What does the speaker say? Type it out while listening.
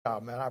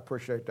Man, I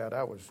appreciate that.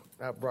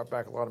 That brought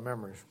back a lot of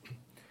memories.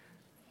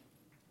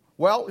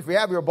 Well, if you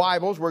have your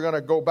Bibles, we're going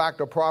to go back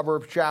to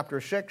Proverbs chapter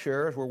 6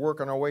 here as we're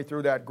working our way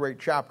through that great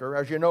chapter.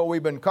 As you know,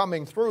 we've been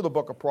coming through the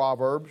book of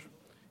Proverbs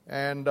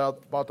and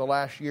about the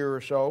last year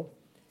or so.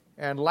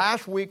 And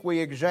last week we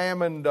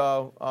examined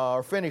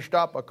or finished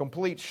up a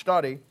complete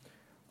study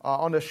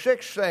on the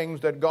 6 things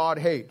that God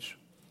hates.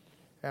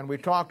 And we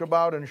talked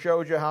about and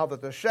showed you how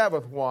that the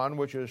 7th one,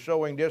 which is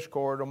sowing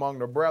discord among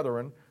the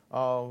brethren,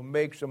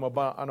 makes them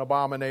an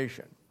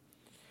abomination.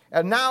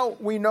 And now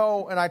we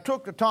know, and I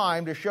took the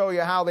time to show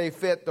you how they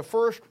fit the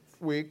first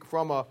week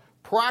from a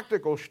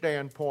practical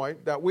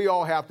standpoint that we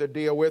all have to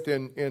deal with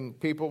in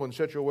people and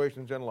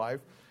situations in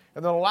life.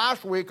 And then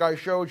last week I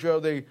showed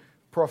you the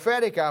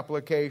prophetic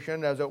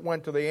application as it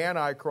went to the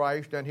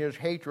Antichrist and his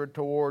hatred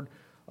toward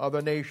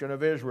the nation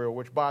of Israel,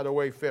 which, by the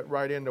way, fit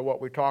right into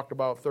what we talked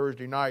about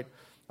Thursday night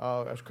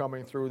as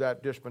coming through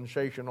that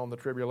dispensation on the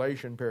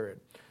tribulation period.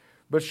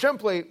 But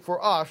simply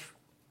for us,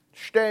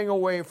 staying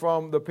away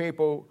from the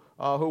people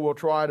who will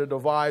try to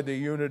divide the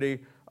unity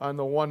and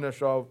the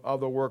oneness of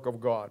the work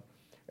of God.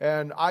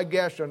 And I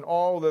guess in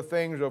all the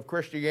things of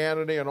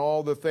Christianity and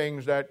all the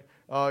things that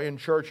in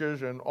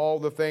churches and all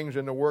the things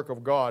in the work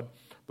of God,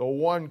 the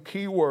one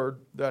key word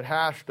that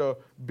has to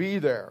be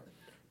there,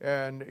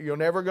 and you're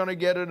never going to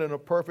get it in a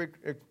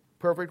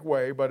perfect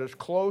way, but as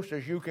close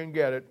as you can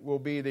get it will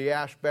be the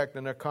aspect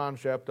and the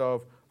concept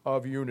of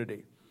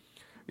unity.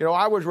 You know,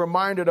 I was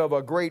reminded of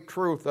a great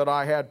truth that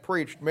I had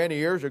preached many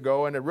years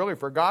ago and had really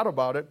forgot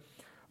about it,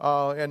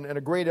 and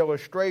a great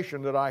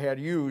illustration that I had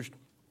used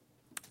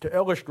to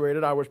illustrate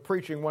it. I was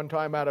preaching one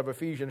time out of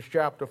Ephesians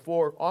chapter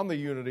 4 on the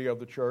unity of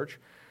the church,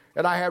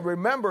 and I had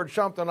remembered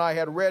something I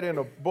had read in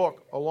a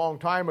book a long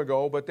time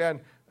ago, but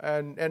then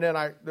and then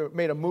I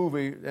made a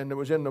movie, and it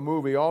was in the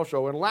movie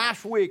also. And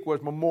last week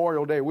was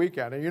Memorial Day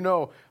weekend, and you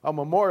know, on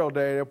Memorial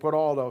Day they put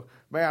all the,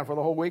 for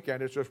the whole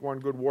weekend, it's just one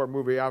good war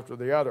movie after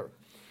the other.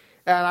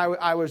 And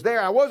I was there.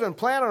 I wasn't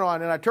planning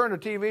on it. And I turned the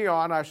TV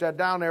on. I sat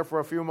down there for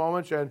a few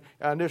moments, and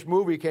this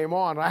movie came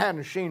on. I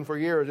hadn't seen for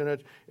years,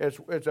 and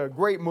it's a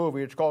great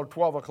movie. It's called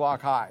 12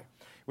 O'Clock High.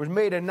 It was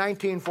made in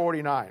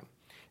 1949.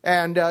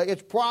 And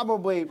it's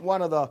probably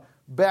one of the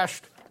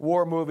best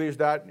war movies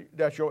that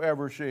you'll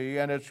ever see.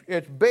 And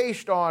it's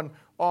based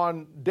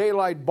on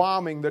daylight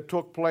bombing that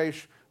took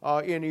place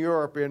in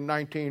Europe in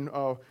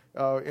World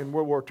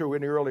War II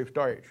in the early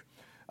stage.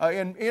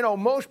 And, you know,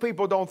 most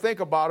people don't think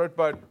about it,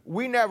 but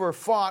we never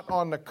fought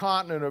on the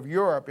continent of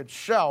Europe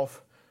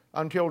itself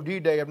until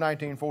D-Day of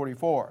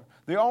 1944.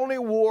 The only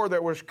war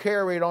that was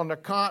carried on the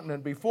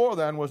continent before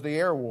then was the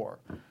air war.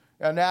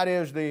 And that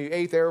is the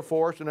 8th Air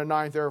Force and the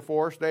 9th Air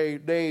Force. They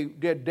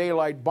did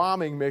daylight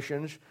bombing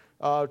missions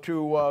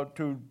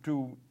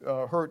to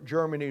hurt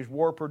Germany's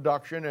war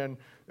production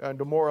and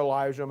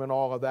demoralize them and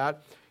all of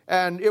that.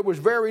 And it was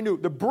very new.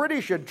 The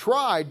British had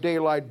tried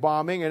daylight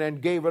bombing and then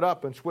gave it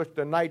up and switched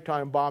to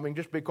nighttime bombing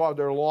just because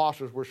their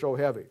losses were so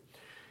heavy.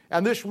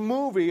 And this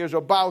movie is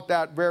about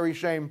that very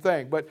same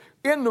thing. But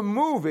in the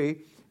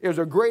movie is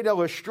a great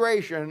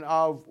illustration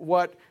of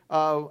what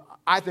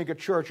I think a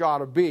church ought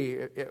to be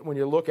when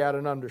you look at it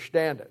and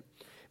understand it.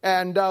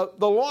 And the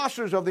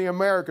losses of the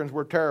Americans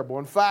were terrible.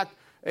 In fact,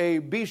 a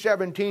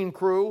B-17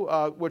 crew,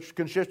 which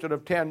consisted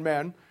of 10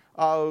 men,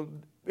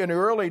 in the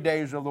early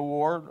days of the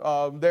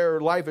war,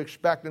 their life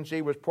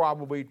expectancy was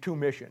probably 2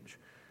 missions.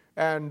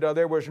 And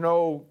there was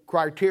no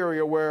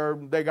criteria where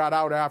they got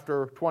out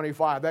after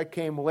 25. That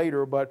came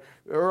later, but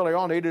early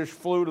on they just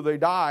flew till they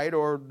died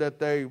or that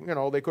they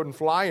couldn't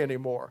fly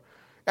anymore.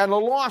 And the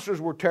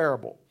losses were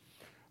terrible.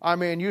 I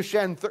mean, you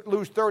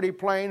lose 30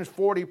 planes,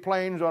 40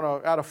 planes out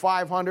of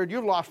 500,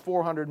 you've lost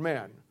 400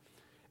 men.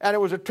 And it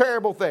was a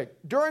terrible thing.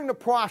 During the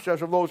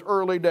process of those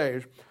early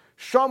days,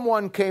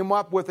 someone came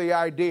up with the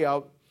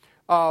idea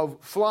of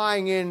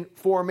flying in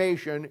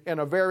formation in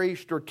a very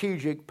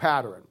strategic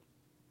pattern.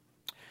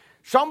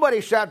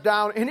 Somebody sat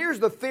down, and here's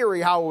the theory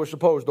how it was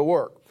supposed to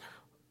work.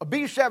 A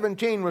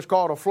B-17 was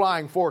called a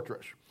flying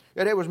fortress,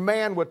 and it was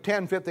manned with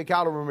 10 50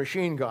 caliber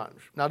machine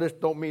guns. Now, this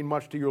don't mean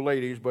much to you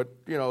ladies, but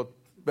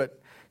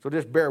so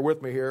just bear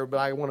with me here, but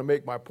I want to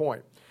make my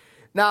point.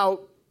 Now,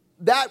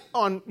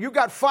 you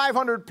got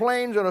 500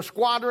 planes in a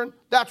squadron,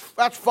 that's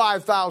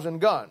 5,000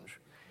 guns.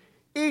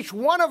 Each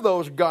one of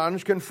those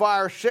guns can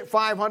fire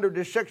 500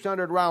 to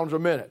 600 rounds a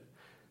minute.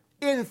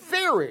 In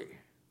theory,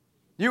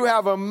 you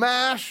have a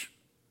mass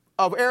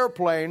of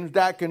airplanes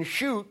that can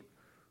shoot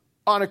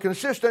on a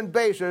consistent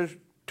basis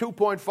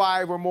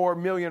 2.5 or more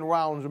million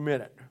rounds a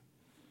minute.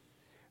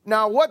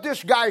 Now, what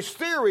this guy's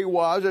theory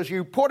was is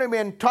you put him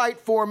in tight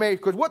formation,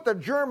 because what the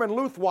German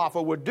Luftwaffe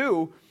would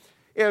do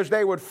is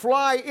they would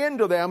fly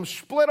into them,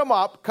 split them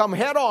up, come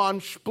head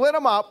on, split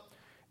them up,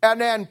 and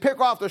then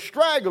pick off the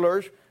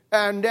stragglers.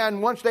 And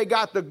then once they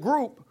got the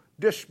group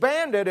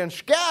disbanded and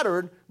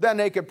scattered, then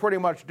they could pretty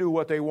much do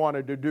what they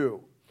wanted to do.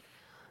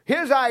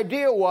 His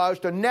idea was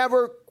to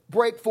never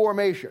break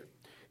formation.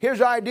 His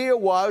idea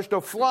was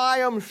to fly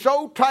them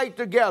so tight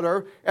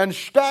together and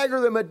stagger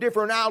them at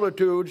different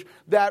altitudes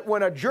that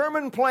when a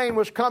German plane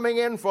was coming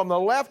in from the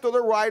left or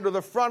the right or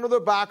the front or the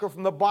back or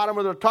from the bottom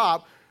or the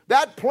top,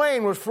 that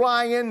plane was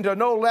flying into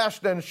no less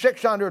than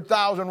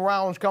 600,000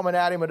 rounds coming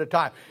at him at a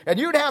time. And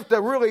you'd have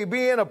to really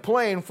be in a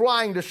plane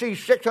flying to see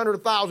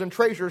 600,000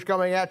 tracers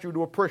coming at you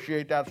to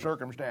appreciate that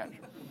circumstance.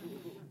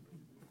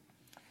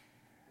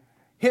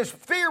 His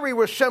theory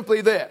was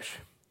simply this.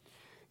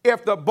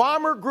 If the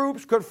bomber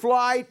groups could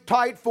fly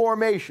tight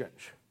formations,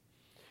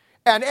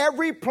 and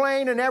every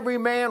plane and every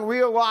man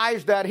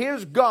realized that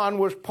his gun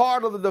was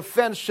part of the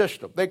defense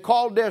system, they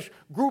called this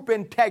group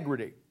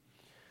integrity,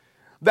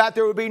 that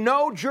there would be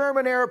no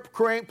German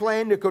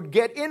airplane that could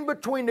get in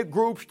between the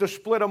groups to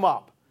split them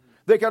up.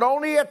 They could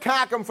only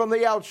attack them from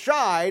the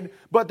outside,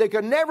 but they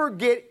could never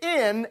get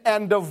in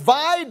and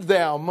divide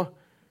them.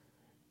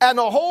 And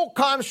the whole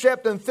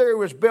concept and theory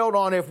was built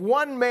on if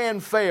one man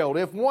failed,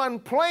 if one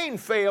plane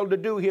failed to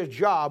do his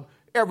job,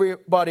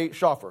 everybody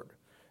suffered.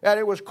 And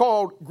it was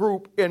called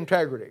group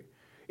integrity.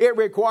 It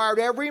required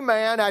every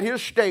man at his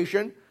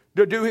station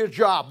to do his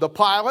job. The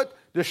pilot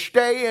to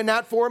stay in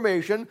that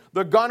formation,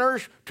 the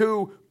gunners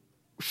to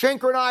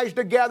synchronize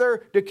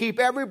together to keep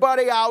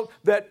everybody out,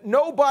 that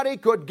nobody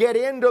could get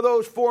into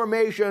those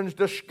formations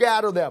to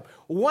scatter them.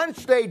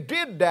 Once they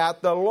did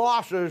that, the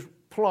losses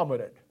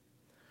plummeted.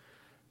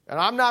 And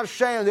I'm not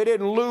saying they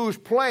didn't lose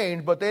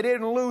planes, but they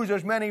didn't lose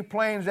as many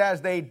planes as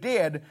they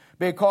did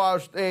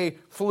because they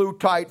flew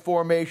tight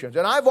formations.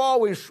 And I've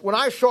always, when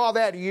I saw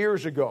that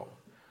years ago,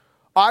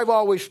 I've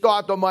always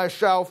thought to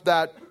myself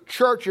that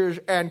churches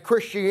and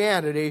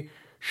Christianity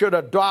should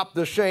adopt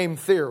the same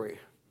theory.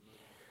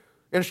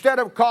 Instead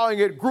of calling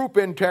it group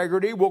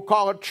integrity, we'll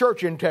call it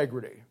church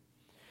integrity.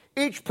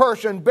 Each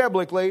person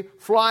biblically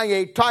flying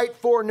a tight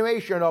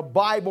formation of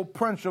Bible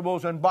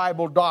principles and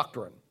Bible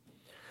doctrine,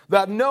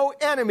 that no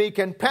enemy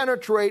can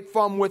penetrate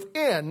from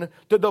within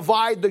to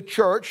divide the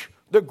church,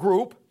 the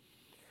group.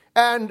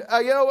 And,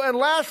 and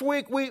last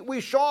week we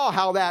saw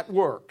how that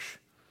works.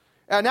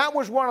 And that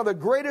was one of the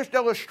greatest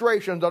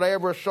illustrations that I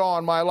ever saw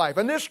in my life.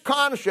 And this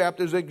concept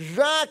is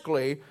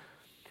exactly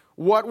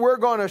what we're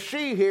going to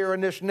see here in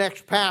this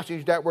next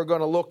passage that we're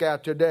going to look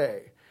at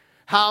today.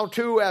 How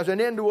to, as an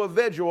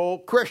individual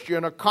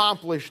Christian,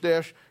 accomplish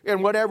this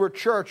in whatever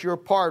church you're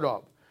part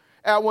of.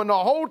 And when the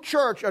whole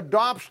church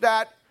adopts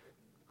that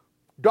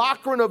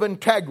doctrine of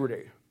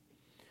integrity,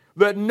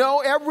 that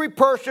every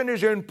person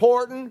is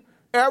important,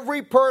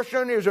 every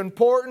person is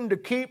important to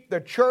keep the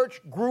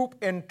church group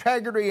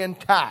integrity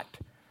intact,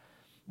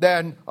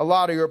 then a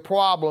lot of your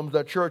problems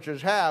that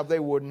churches have, they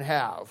wouldn't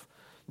have.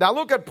 Now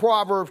look at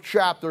Proverbs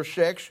chapter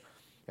 6,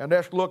 and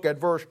let's look at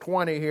verse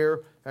 20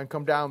 here and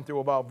come down through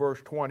about verse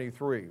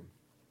 23.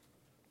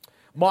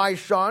 My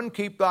son,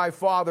 keep thy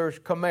father's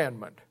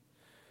commandment,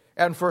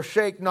 and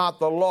forsake not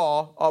the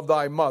law of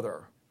thy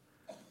mother.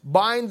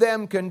 Bind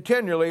them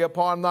continually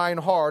upon thine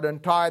heart,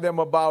 and tie them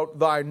about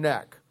thy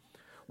neck.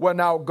 When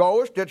thou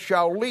goest, it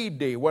shall lead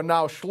thee. When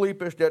thou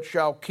sleepest, it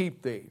shall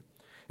keep thee.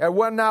 And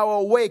when thou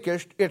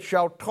awakest, it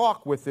shall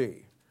talk with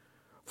thee.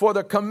 For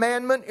the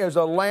commandment is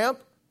a lamp,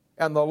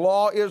 and the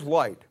law is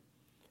light,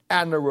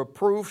 and the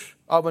reproofs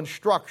of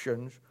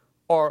instructions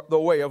are the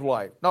way of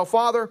life. Now,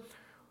 Father,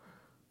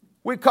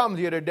 we come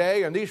to you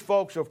today, and these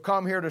folks have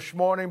come here this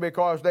morning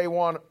because they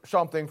want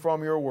something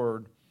from your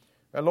word.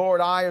 And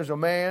Lord, I as a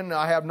man,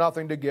 I have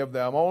nothing to give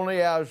them.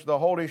 Only as the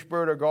Holy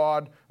Spirit of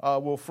God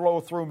will flow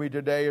through me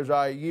today as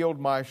I yield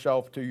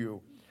myself to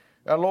you.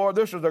 And Lord,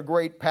 this is a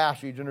great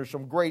passage, and there's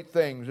some great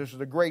things. This is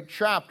a great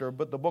chapter,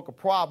 but the book of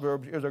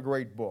Proverbs is a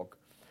great book.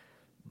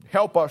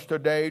 Help us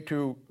today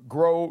to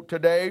grow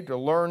today, to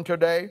learn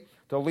today,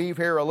 to leave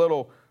here a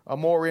little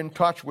more in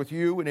touch with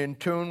you and in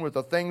tune with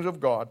the things of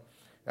God.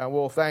 And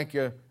we'll thank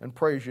you and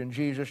praise you in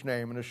Jesus'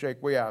 name. In the sake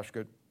we ask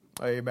it.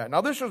 Amen.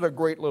 Now, this is a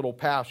great little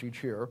passage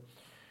here.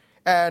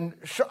 And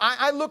so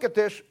I look at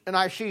this and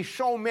I see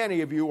so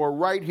many of you are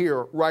right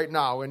here, right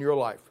now in your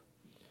life.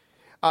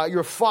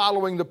 You're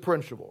following the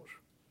principles.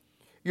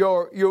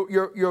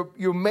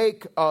 You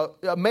make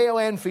male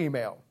and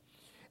female.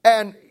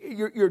 And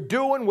you're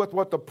doing with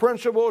what the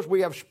principles,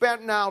 we have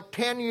spent now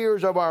 10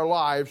 years of our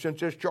lives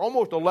since it's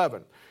almost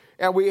 11.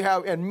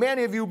 And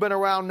many of you have been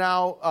around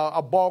now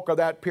a bulk of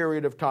that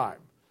period of time.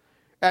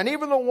 And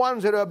even the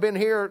ones that have been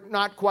here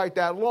not quite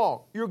that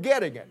long, you're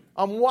getting it.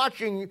 I'm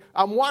watching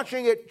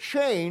it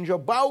change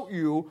about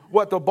you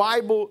what the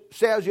Bible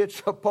says it's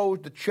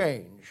supposed to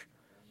change.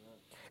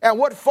 And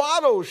what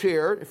follows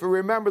here, if you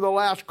remember the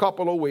last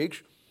couple of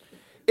weeks,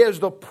 is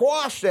the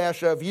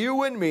process of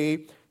you and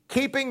me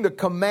keeping the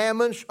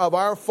commandments of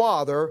our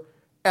Father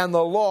and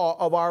the law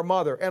of our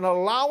mother, and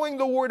allowing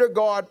the Word of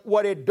God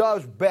what it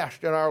does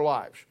best in our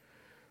lives.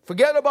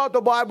 Forget about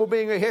the Bible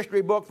being a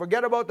history book.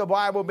 Forget about the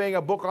Bible being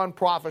a book on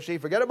prophecy.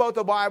 Forget about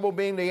the Bible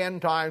being the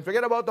end times.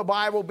 Forget about the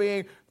Bible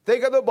being,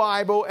 think of the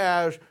Bible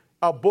as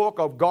a book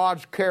of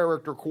God's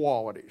character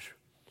qualities.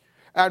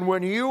 And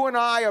when you and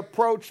I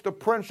approach the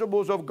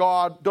principles of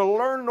God to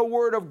learn the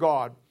Word of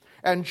God,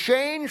 and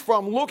change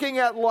from looking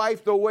at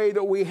life the way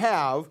that we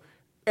have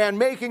and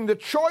making the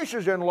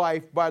choices in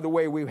life by the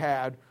way we've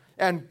had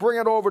and bring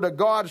it over to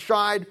God's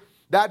side,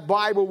 that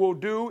Bible will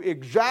do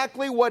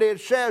exactly what it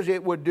says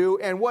it would do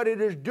and what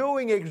it is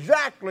doing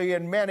exactly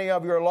in many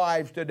of your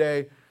lives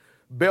today,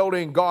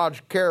 building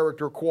God's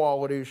character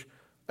qualities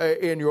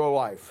in your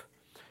life.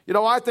 You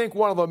know, I think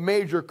one of the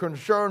major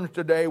concerns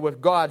today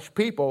with God's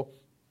people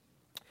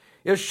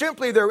is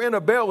simply their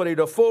inability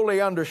to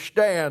fully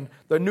understand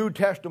the New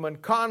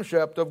Testament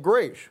concept of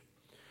grace.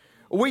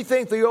 We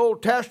think the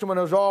Old Testament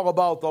is all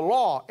about the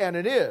law, and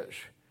it is.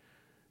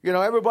 You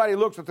know, everybody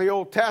looks at the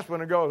Old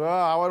Testament and goes,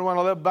 I wouldn't want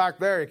to live back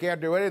there. You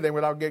can't do anything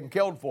without getting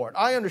killed for it.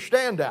 I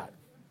understand that.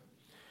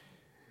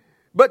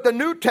 But the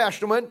New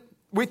Testament,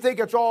 we think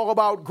it's all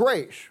about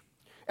grace.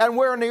 And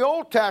where in the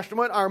Old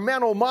Testament our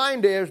mental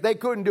mind is they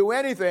couldn't do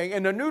anything,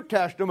 in the New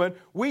Testament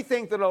we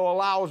think that it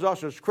allows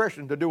us as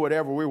Christians to do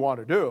whatever we want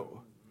to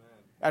do.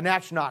 And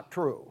that's not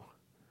true.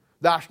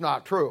 That's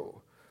not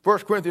true. 1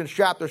 Corinthians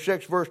chapter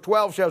 6 verse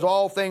 12 says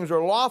all things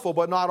are lawful,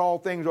 but not all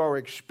things are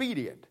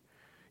expedient.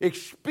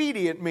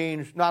 Expedient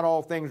means not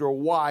all things are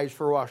wise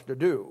for us to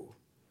do.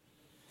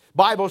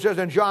 Bible says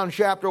in John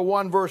chapter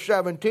 1 verse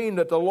 17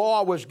 that the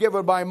law was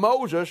given by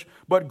Moses,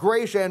 but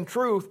grace and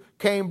truth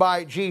came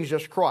by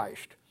Jesus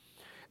Christ.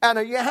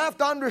 And you have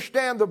to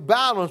understand the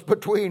balance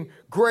between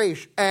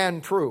grace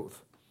and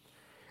truth.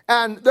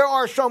 And there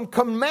are some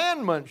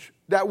commandments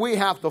that we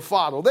have to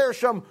follow. There are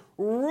some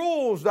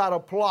rules that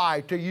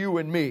apply to you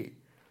and me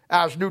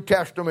as New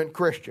Testament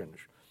Christians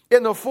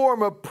in the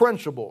form of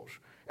principles.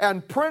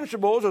 And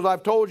principles, as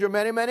I've told you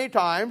many, many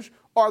times,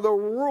 are the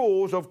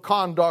rules of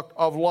conduct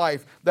of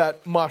life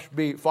that must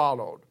be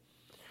followed.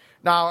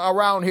 Now,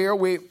 around here,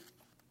 we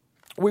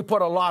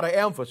put a lot of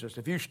emphasis.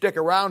 If you stick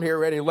around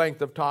here any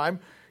length of time,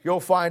 you'll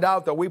find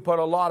out that we put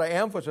a lot of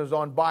emphasis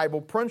on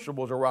Bible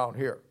principles around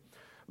here.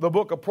 The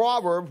book of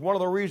Proverbs, one of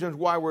the reasons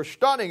why we're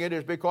studying it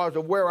is because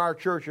of where our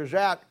church is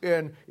at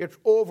in its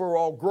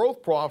overall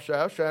growth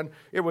process. And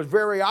it was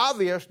very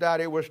obvious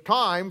that it was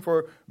time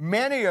for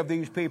many of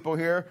these people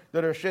here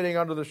that are sitting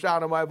under the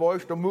sound of my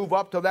voice to move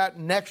up to that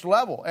next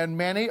level. And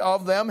many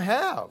of them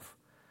have.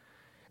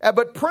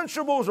 But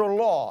principles are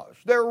laws.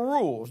 They're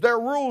rules. They're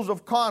rules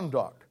of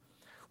conduct.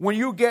 When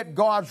you get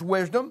God's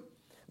wisdom,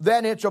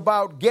 then it's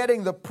about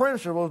getting the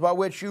principles by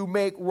which you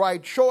make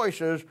right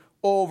choices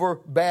over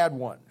bad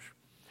ones.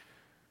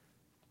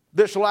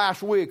 This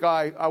last week,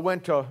 I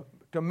went to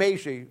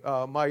Macy,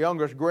 my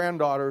youngest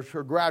granddaughter's,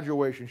 her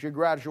graduation. She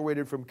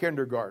graduated from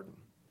kindergarten.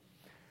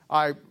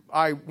 I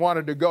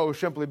wanted to go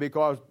simply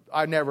because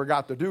I never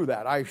got to do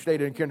that. I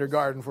stayed in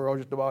kindergarten for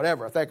just about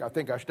ever. I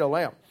think I still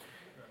am.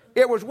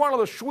 It was one of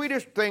the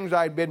sweetest things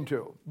I'd been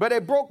to, but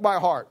it broke my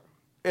heart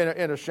in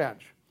a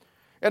sense.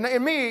 And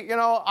in me, you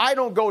know, I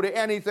don't go to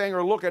anything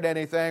or look at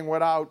anything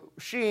without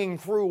seeing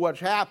through what's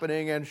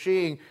happening and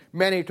seeing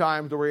many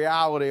times the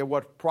reality of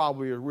what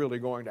probably is really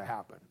going to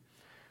happen.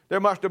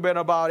 There must have been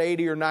about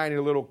 80 or 90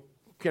 little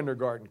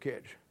kindergarten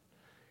kids.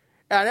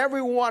 And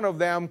every one of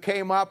them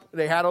came up,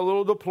 they had a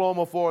little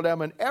diploma for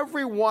them, and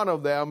every one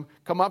of them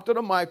come up to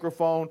the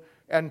microphone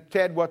and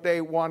said what they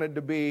wanted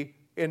to be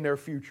in their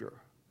future.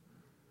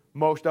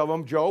 Most of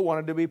them, Joe,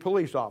 wanted to be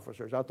police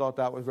officers. I thought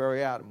that was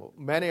very admirable.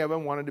 Many of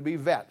them wanted to be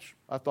vets.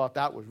 I thought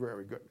that was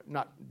very good.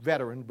 Not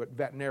veterans, but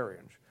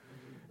veterinarians.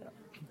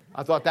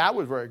 I thought that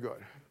was very good.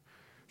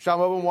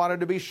 Some of them wanted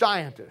to be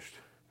scientists.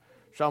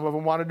 Some of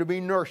them wanted to be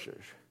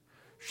nurses.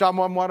 Some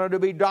of them wanted to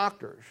be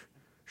doctors.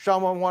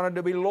 Some of them wanted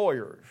to be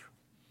lawyers.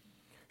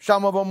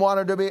 Some of them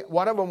wanted to be,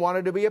 one of them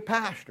wanted to be a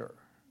pastor.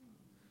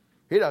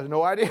 He has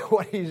no idea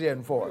what he's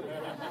in for.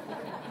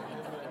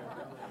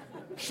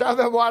 Some of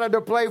them wanted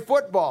to play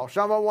football.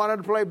 Some of them wanted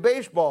to play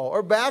baseball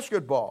or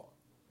basketball.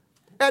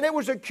 And it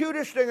was the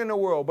cutest thing in the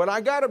world. But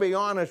I got to be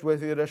honest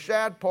with you, the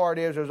sad part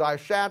is, as I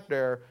sat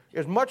there,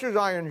 as much as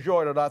I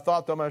enjoyed it, I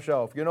thought to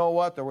myself, you know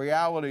what? The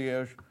reality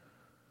is,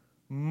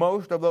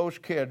 most of those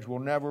kids will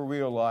never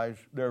realize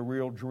their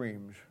real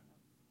dreams.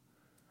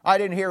 I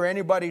didn't hear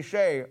anybody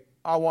say,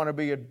 I want to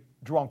be a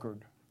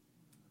drunkard.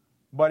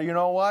 But you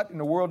know what? In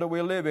the world that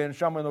we live in,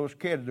 some of those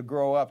kids will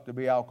grow up to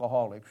be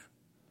alcoholics.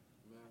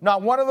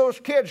 Not one of those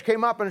kids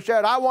came up and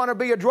said, I want to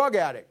be a drug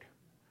addict.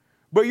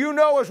 But you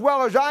know as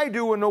well as I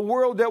do, in the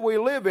world that we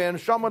live in,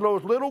 some of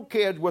those little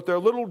kids with their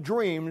little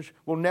dreams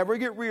will never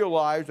get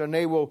realized, and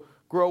they will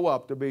grow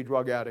up to be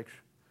drug addicts.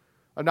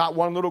 And not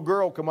one little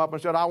girl come up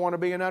and said, I want to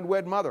be an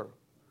unwed mother.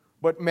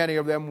 But many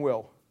of them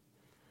will.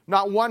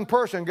 Not one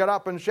person got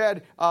up and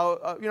said, I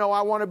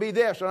want to be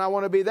this and I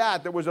want to be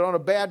that. That was on a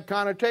bad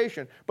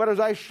connotation. But as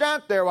I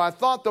sat there, I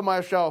thought to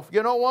myself,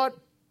 you know what?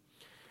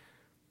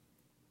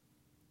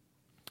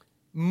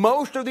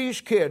 Most of these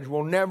kids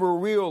will never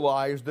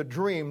realize the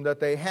dream that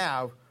they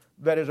have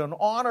that is an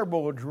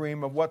honorable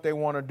dream of what they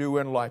want to do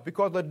in life,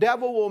 because the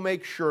devil will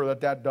make sure that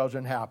that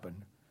doesn't happen.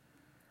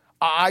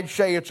 I'd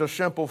say it's a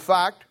simple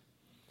fact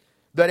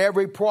that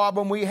every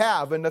problem we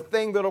have, and the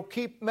thing that'll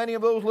keep many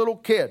of those little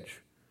kids,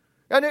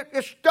 And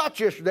it's not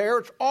just there,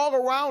 it's all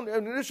around.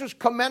 And this is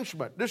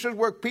commencement. This is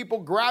where people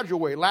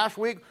graduate. Last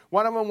week,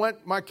 one of them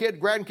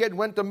grandkid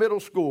went to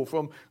middle school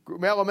from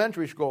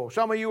elementary school.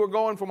 Some of you are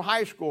going from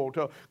high school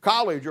to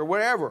college or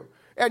whatever.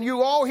 And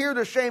you all hear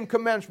the same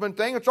commencement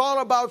thing. It's all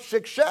about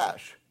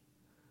success.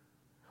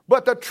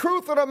 But the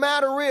truth of the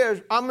matter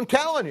is, I'm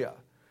telling you,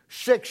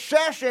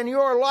 success in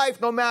your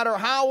life, no matter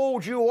how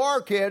old you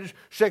are, kids,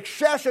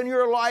 success in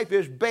your life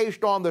is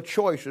based on the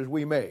choices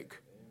we make.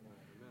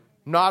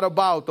 Not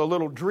about the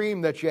little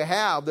dream that you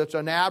have that's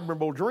an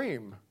admirable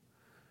dream.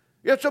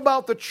 It's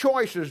about the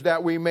choices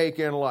that we make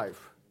in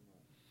life.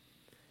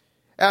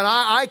 And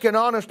I can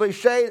honestly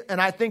say, and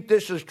I think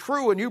this is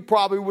true, and you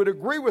probably would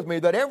agree with me,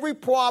 that every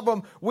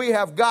problem we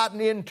have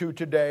gotten into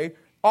today,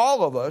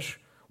 all of us,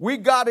 we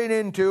got it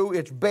into,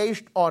 it's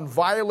based on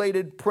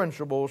violated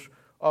principles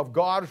of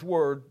God's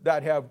Word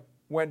that have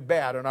went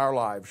bad in our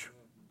lives.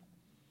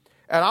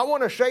 And I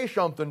want to say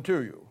something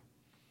to you.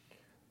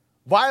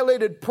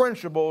 Violated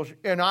principles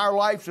in our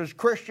lives as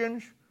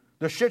Christians,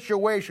 the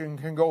situation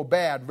can go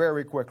bad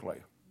very quickly.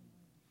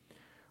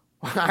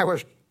 When I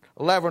was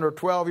 11 or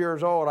 12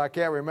 years old, I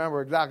can't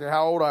remember exactly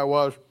how old I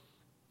was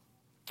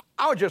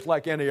just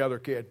like any other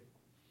kid.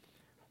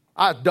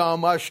 I was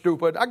dumb, I was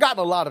stupid. I got in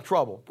a lot of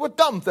trouble with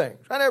dumb things.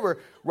 I never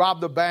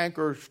robbed a bank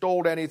or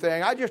stole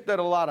anything. I just did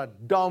a lot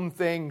of dumb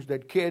things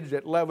that kids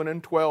at 11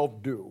 and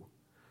 12 do.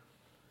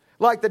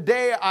 Like the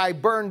day I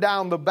burned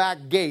down the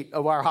back gate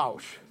of our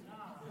house.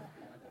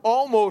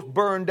 Almost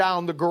burned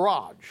down the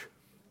garage.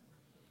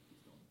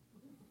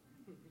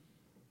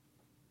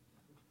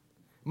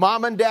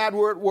 Mom and Dad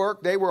were at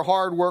work. They were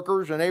hard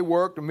workers, and they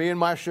worked, and me and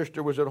my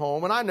sister was at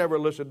home, and I never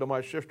listened to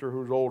my sister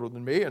who's older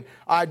than me, and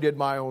I did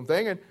my own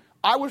thing, and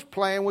I was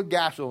playing with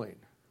gasoline.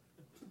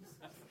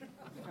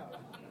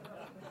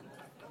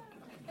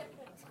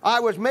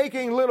 I was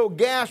making little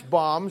gas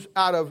bombs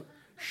out of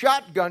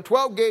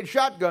 12-gauge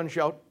shotgun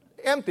shells,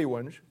 empty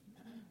ones,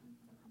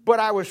 but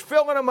I was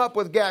filling them up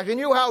with gas. You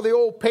knew how the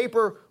old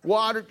paper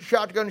water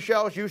shotgun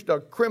shells used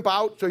to crimp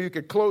out so you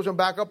could close them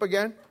back up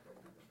again?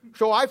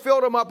 So I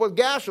filled them up with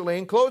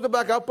gasoline, closed them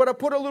back up, but I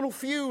put a little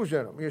fuse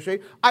in them, you see.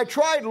 I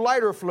tried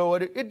lighter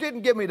fluid. It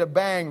didn't give me the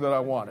bang that I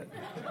wanted.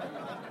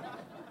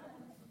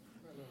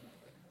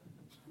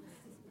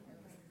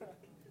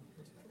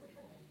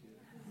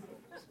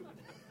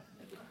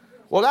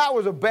 Well, that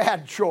was a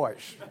bad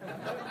choice.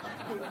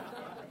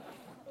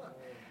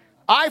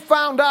 I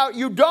found out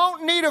you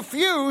don't need a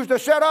fuse to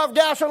set off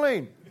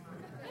gasoline.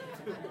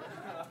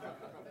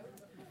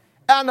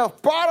 And the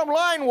bottom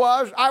line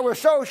was, I was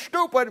so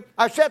stupid,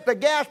 I set the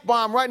gas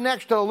bomb right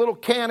next to a little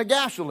can of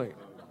gasoline,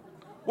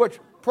 which,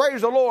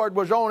 praise the Lord,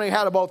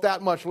 had about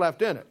that much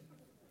left in it.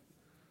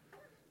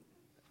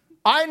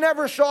 I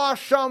never saw,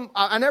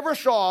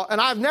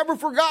 and I've never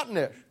forgotten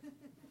this,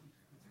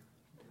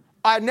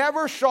 I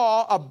never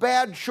saw a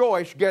bad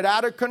choice get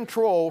out of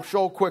control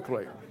so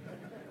quickly.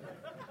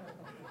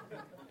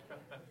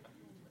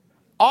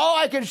 All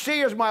I can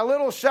see is my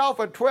little self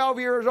at 12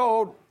 years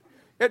old.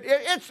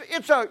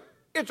 It's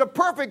a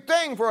perfect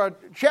thing for a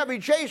Chevy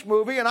Chase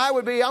movie, and I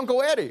would be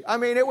Uncle Eddie. I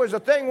mean, it was a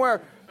thing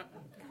where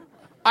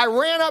I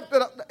ran up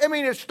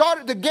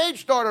the gate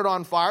started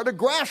on fire, the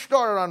grass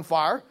started on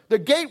fire, the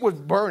gate was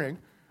burning.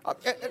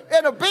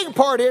 And a big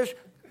part is,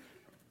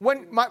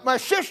 when my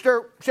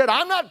sister said,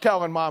 I'm not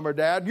telling Mom or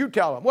Dad, you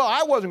tell them. Well,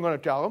 I wasn't going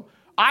to tell them.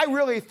 I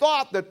really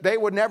thought that they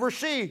would never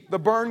see the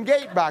burned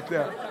gate back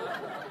there.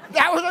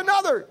 That was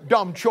another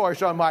dumb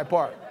choice on my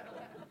part.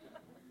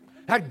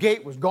 That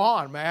gate was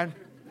gone, man.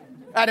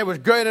 And it was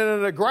going into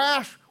the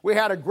grass. We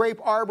had a grape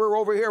arbor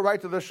over here right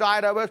to the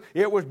side of us.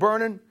 It was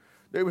burning.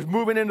 It was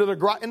moving into the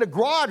garage. And the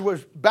garage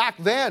was, back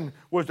then,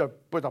 was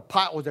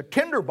a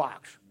tinder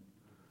box.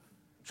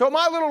 So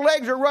my little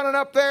legs are running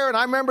up there, and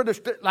I remember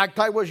like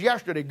I was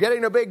yesterday,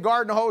 getting the big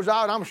garden hose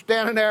out, and I'm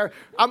standing there.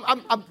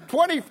 I'm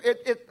 20.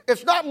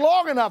 It's not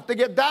long enough to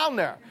get down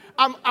there.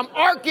 I'm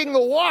arcing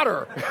the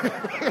water,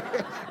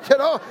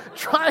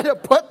 trying to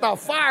put the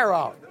fire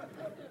out.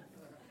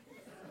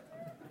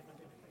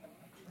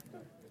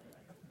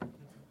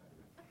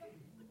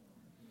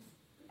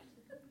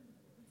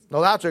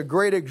 Now that's a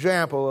great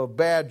example of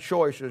bad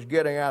choices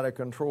getting out of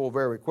control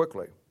very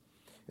quickly.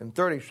 In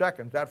 30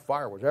 seconds, that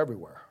fire was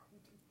everywhere.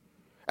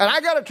 And I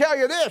got to tell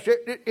you this,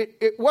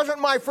 it wasn't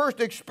my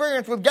first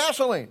experience with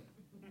gasoline.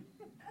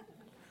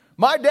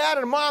 My dad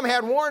and mom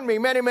had warned me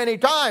many, many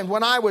times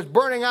when I was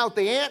burning out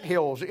the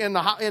anthills in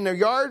the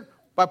yard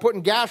by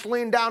putting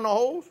gasoline down the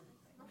holes.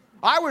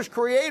 I was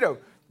creative.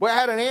 Well, I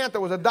had an aunt that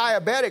was a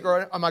diabetic,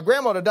 or my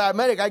grandmother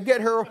diabetic. I'd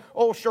get her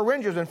old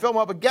syringes and fill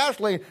them up with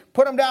gasoline,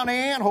 put them down the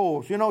ant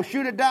holes,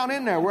 shoot it down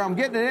in there where I'm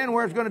getting it in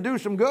where it's going to do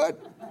some good.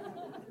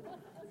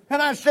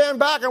 And I'd stand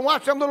back and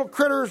watch some little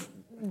critters,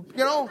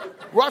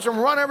 watch them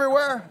run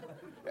everywhere.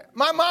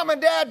 My mom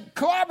and dad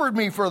clobbered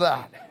me for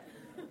that.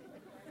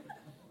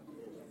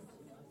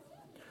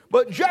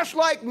 But just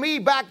like me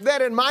back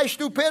then in my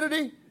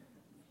stupidity,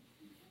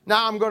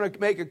 now I'm going to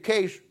make a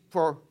case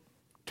for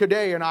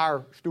today in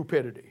our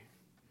stupidity.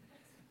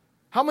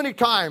 How many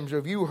times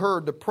have you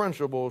heard the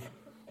principles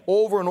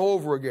over and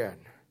over again.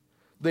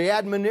 The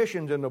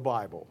admonitions in the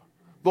Bible,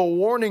 the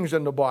warnings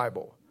in the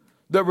Bible,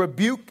 the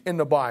rebuke in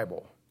the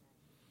Bible.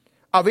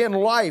 Of in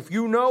life,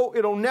 you know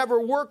it'll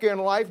never work in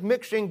life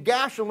mixing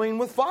gasoline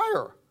with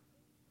fire.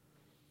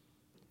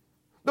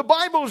 The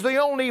Bible is the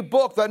only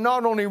book that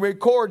not only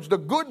records the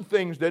good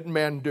things that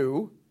men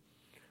do,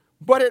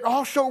 but it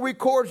also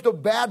records the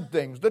bad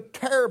things, the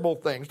terrible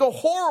things, the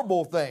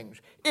horrible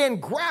things in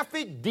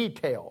graphic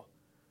detail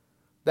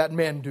that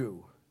men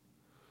do.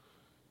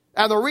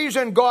 And the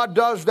reason God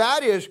does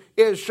that is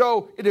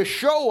so to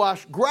show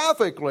us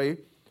graphically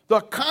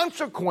the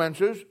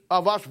consequences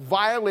of us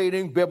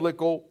violating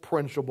biblical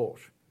principles.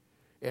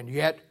 And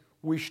yet,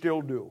 we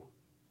still do.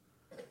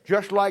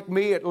 Just like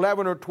me at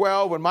 11 or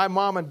 12, when my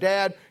mom and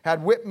dad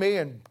had whipped me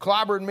and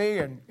clobbered me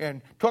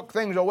and took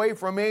things away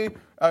from me,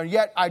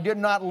 yet I did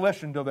not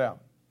listen to them.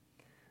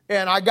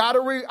 And I got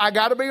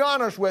to be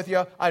honest with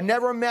you, I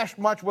never messed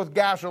much with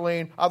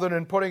gasoline other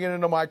than putting it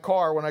into my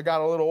car when I got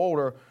a little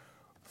older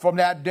from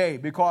that day,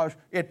 because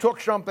it took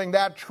something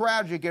that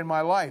tragic in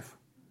my life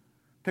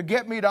to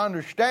get me to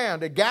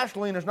understand that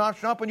gasoline is not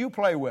something you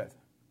play with.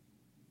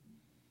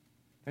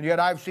 And yet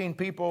I've seen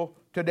people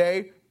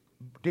today,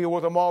 deal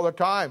with them all the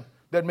time,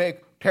 that make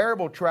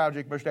terrible,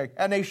 tragic mistakes.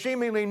 And they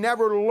seemingly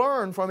never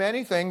learn from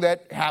anything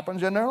that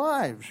happens in their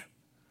lives.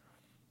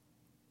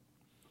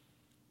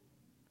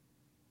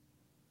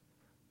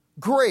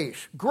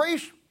 Grace.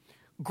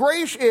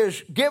 Grace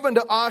is given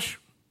to us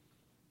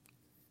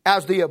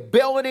as the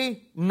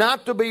ability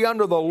not to be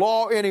under the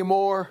law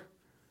anymore,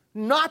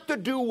 not to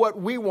do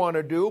what we want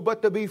to do,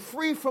 but to be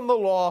free from the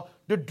law,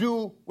 to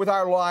do with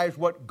our lives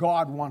what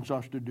God wants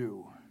us to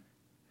do.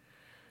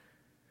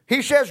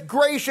 He says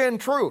grace and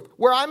truth,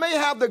 where I may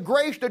have the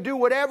grace to do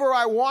whatever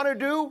I want to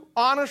do,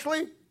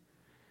 honestly,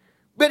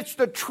 but it's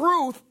the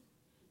truth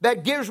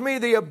that gives me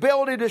the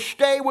ability to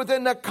stay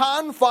within the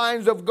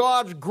confines of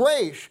God's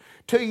grace,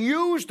 to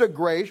use the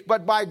grace,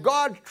 but by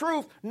God's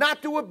truth,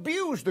 not to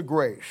abuse the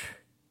grace.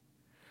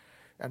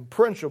 And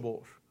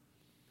principles,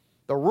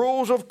 the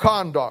rules of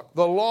conduct,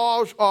 the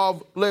laws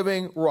of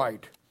living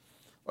right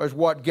is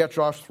what gets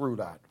us through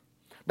that.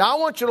 Now I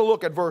want you to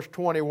look at verse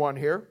 21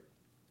 here.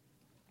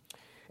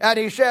 And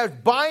he says,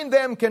 bind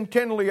them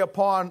continually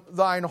upon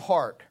thine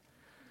heart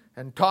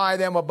and tie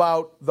them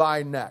about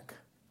thy neck.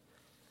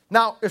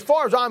 Now, as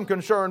far as I'm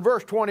concerned,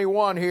 verse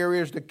 21 here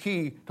is the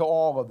key to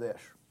all of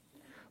this.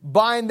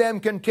 Bind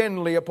them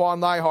continually upon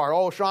thy heart.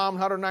 Oh, Psalm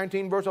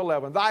 119, verse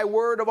 11. Thy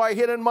word have I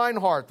hid in mine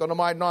heart, that I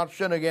might not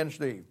sin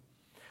against thee.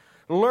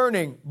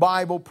 Learning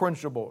Bible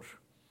principles.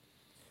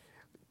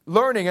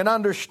 Learning and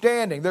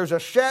understanding. There's a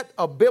set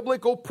of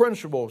biblical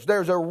principles.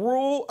 There's a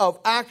rule of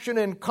action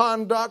and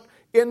conduct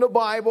in the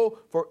Bible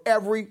for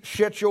every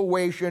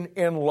situation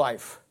in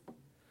life.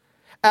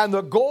 And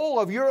the goal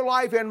of your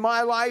life and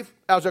my life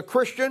as a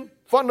Christian,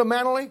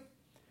 fundamentally,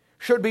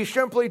 should be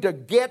simply to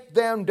get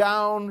them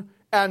down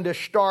and to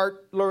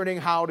start learning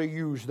how to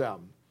use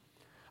them.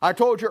 I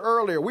told you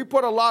earlier, we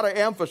put a lot of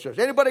emphasis.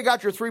 Anybody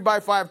got your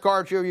 3x5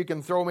 cards here you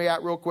can throw me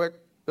at real quick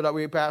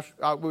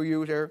that we'll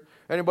use here?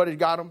 Anybody's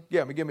got them?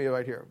 Yeah, give me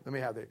right here. Let me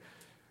have these.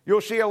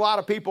 You'll see a lot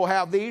of people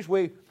have these.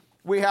 We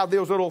have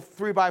those little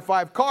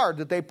 3x5 cards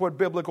that they put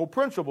biblical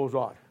principles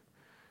on.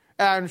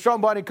 And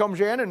somebody comes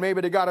in and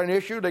maybe they got an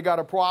issue, they got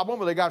a problem,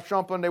 or they got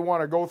something they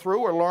want to go through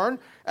or learn.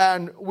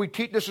 And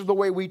this is the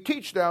way we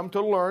teach them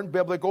to learn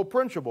biblical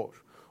principles.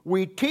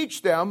 We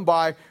teach them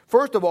by,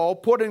 first of all,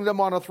 putting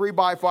them on a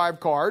 3x5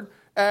 card,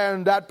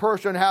 and that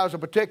person has a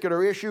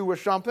particular issue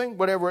with something,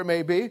 whatever it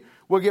may be.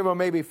 We'll give them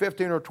maybe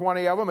 15 or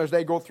 20 of them as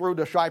they go through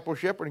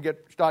discipleship and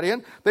get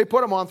studying. They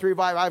put them on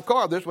 3x5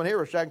 card. This one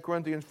here is 2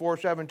 Corinthians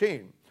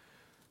 4:17.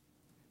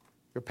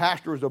 Your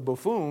pastor is a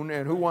buffoon,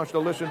 and who wants to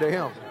listen to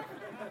him?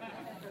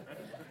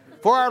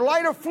 For our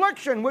light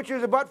affliction, which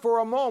is but for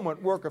a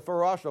moment, worketh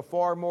for us a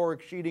far more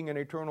exceeding and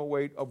eternal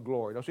weight of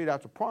glory. Now see,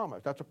 that's a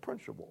promise. That's a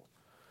principle.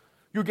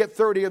 You get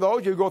 30 of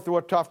those, you go through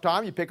a tough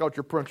time, you pick out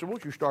your principles,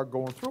 you start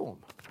going through them.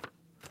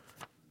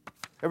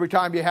 Every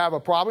time you have a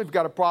problem, if you've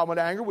got a problem with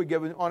anger, we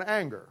give it on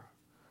anger.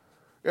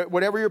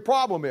 Whatever your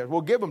problem is, we'll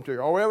give them to you,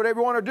 or whatever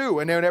you want to do.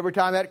 And then every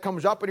time that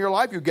comes up in your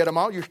life, you get them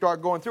out, you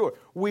start going through it.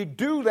 We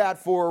do that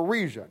for a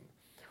reason.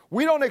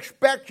 We don't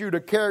expect you to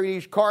carry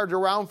these cards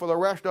around for the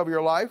rest of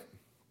your life.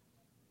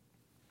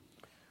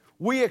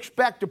 We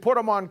expect to put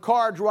them on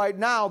cards right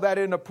now that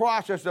in the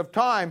process of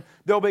time,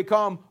 they'll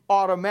become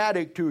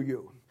automatic to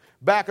you.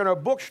 Back in our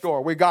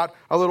bookstore, we got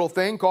a little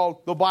thing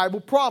called the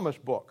Bible Promise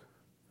Book.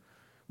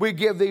 We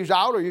give these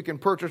out, or you can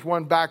purchase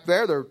one back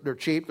there. They're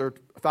cheap. They're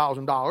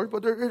 $1,000,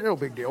 but they're no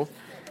big deal.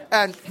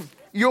 And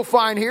you'll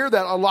find here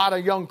that a lot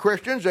of young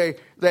Christians,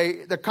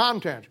 the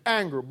contents,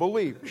 anger,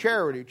 belief,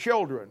 charity,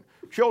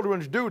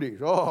 children's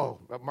duties. Oh,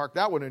 mark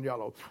that one in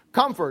yellow.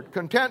 Comfort,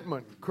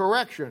 contentment,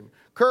 correction,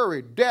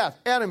 courage, death,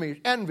 enemies,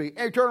 envy,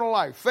 eternal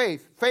life,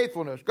 faith,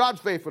 faithfulness,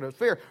 God's faithfulness,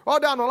 fear, all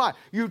down the line.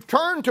 You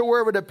turn to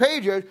wherever the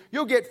page is,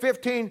 you'll get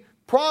 15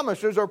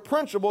 promises or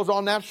principles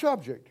on that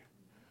subject.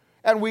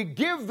 And we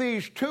give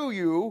these to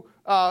you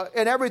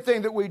in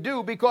everything that we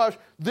do, because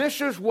this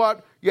is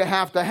what you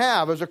have to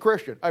have as a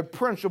Christian, a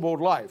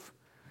principled life.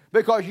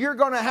 Because you're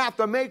going to have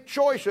to make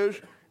choices,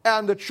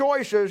 and the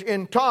choices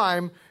in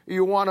time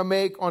you want to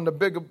make on the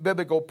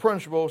biblical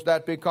principles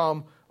that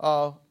become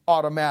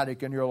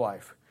automatic in your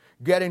life.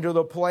 Getting to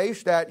the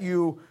place that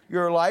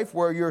your life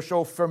where you're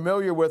so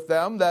familiar with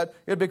them that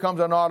it becomes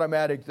an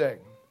automatic thing.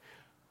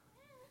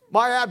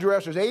 My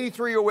address is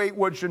 8308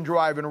 Woodson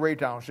Drive in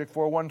Raytown,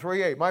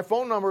 64138. My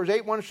phone number is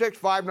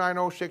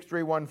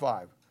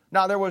 816-590-6315.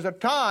 Now, there was a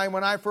time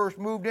when I first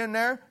moved in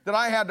there that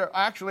I had to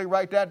actually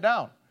write that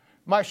down.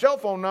 My cell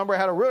phone number I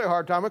had a really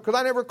hard time with because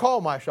I never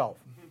called myself.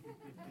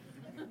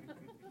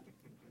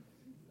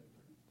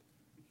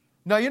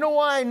 Now, you know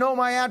why I know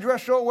my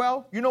address so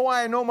well? You know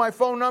why I know my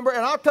phone number?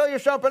 And I'll tell you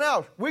something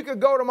else. We could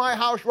go to my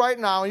house right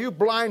now, and you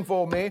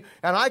blindfold me,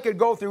 and I could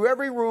go through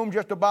every room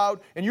just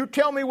about, and you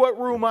tell me what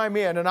room I'm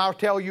in, and I'll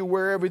tell you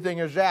where everything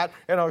is at,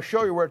 and I'll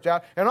show you where it's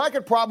at, and I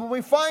could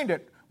probably find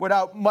it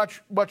without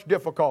much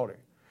difficulty.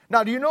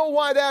 Now, do you know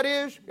why that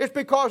is? It's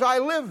because I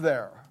live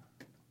there.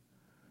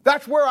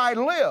 That's where I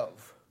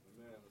live.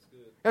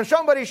 And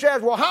somebody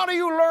says, well, how do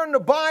you learn the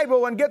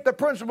Bible and get the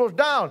principles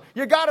down?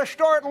 You got to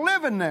start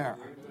living there.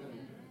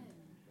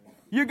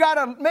 You got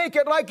to make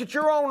it like it's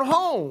your own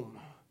home.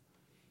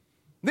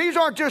 These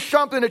aren't just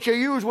something that you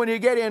use when you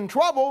get in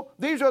trouble.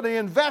 These are the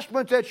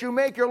investments that you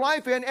make your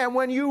life in. And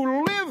when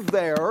you live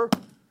there,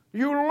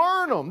 you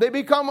learn them. They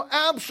become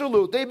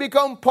absolute. They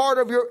become part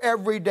of your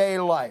everyday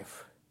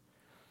life.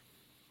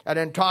 And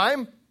in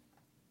time,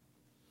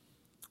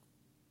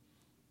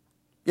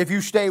 if you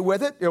stay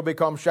with it, it'll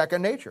become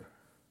second nature.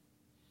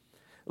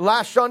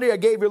 Last Sunday, I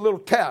gave you a little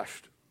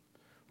test.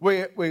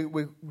 We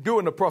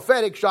doing the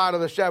prophetic side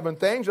of the 7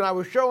 things, and I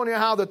was showing you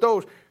how that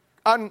those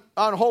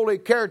unholy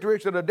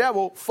characteristics of the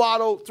devil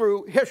follow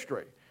through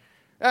history.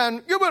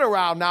 And you've been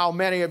around now,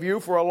 many of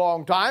you, for a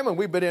long time, and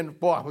we've been in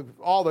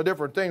all the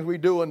different things we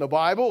do in the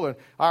Bible, and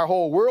our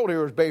whole world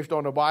here is based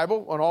on the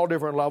Bible on all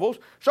different levels.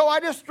 So I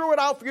just threw it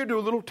out for you to do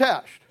a little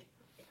test.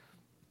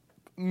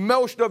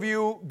 Most of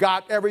you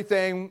got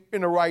everything in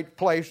the right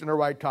place in the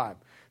right time.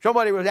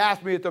 Somebody was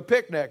asking me at the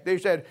picnic. They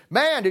said,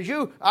 man,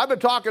 I've been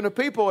talking to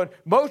people, and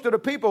most of the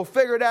people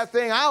figured that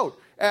thing out.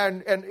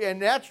 And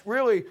that's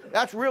really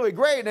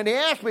great. And he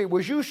asked me,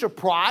 was you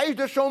surprised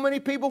that so many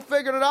people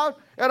figured it out?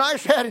 And I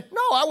said,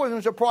 no, I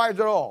wasn't surprised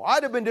at all.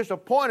 I'd have been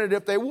disappointed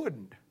if they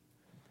wouldn't.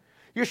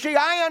 You see,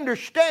 I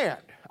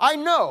understand. I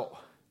know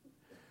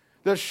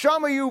that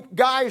some of you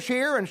guys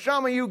here and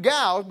some of you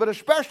gals, but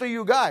especially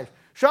you guys,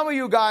 some of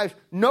you guys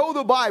know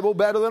the Bible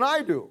better than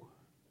I do.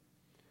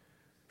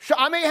 So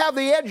I may have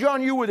the edge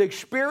on you with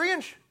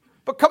experience,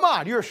 but come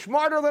on, you're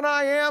smarter than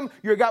I am.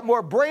 You got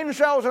more brain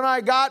cells than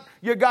I got.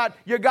 You're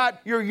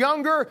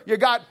younger. You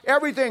got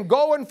everything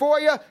going for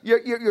you.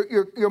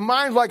 Your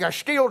mind's like a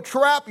steel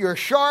trap. You're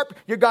sharp.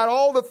 You got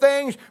all the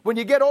things. When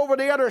you get over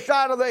the other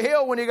side of the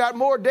hill, when you got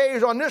more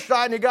days on this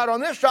side than you got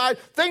on this side,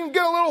 things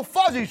get a little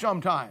fuzzy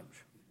sometimes.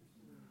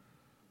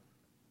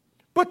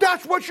 But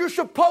that's what you're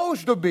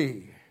supposed to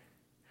be.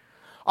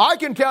 I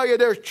can tell you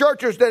there's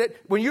churches that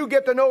when you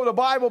get to know the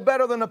Bible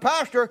better than the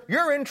pastor,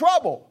 you're in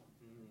trouble.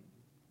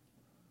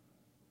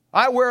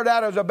 I wear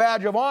that as a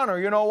badge of honor.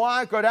 You know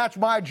why? Because that's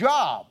my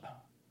job.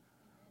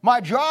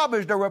 My job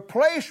is to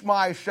replace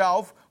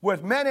myself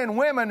with men and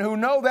women who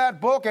know that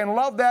book and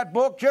love that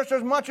book just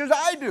as much as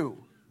I do.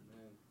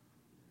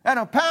 And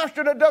a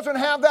pastor that doesn't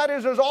have that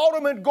as his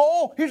ultimate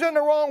goal, he's in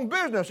the wrong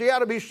business. He ought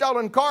to be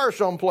selling cars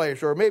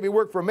someplace or maybe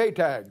work for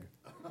Maytag.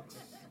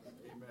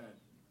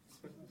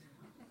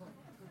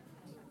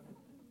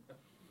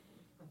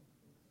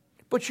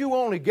 But you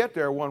only get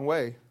there one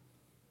way.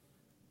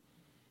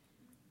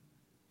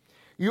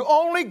 You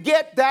only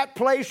get that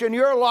place in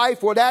your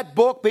life where that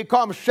book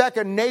becomes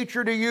second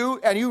nature to you,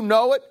 and you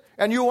know it,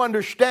 and you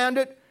understand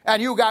it,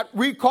 and you got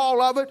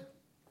recall of it,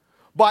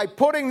 by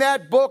putting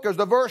that book, as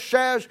the verse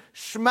says,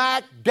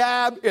 smack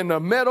dab in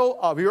the middle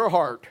of your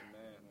heart.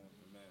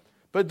 Amen.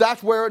 But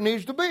that's where it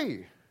needs to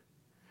be.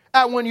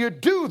 And when you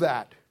do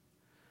that,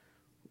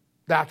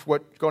 that's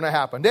what's going to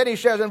happen. Then he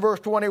says in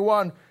verse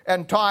 21,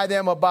 and tie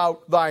them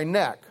about thy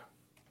neck.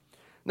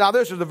 Now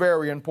this is a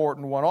very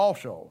important one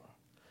also.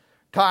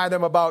 Tie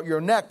them about your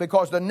neck,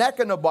 because the neck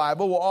in the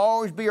Bible will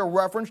always be a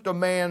reference to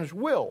man's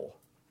will.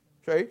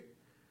 See?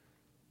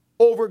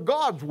 Over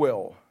God's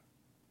will.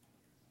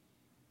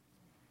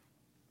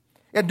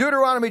 In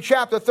Deuteronomy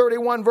chapter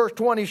 31, verse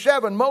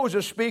 27,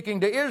 Moses speaking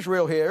to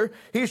Israel here,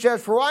 he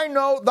says, for I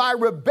know thy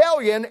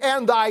rebellion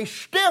and thy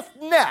stiff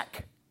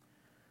neck.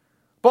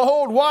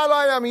 Behold, while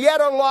I am yet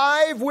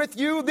alive with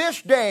you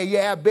this day, ye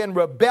have been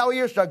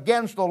rebellious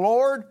against the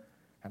Lord,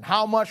 and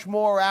how much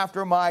more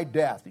after my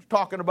death? He's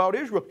talking about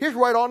Israel. He's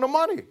right on the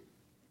money.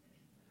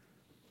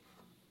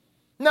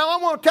 Now, I'm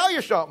going to tell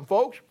you something,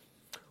 folks.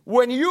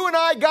 When you and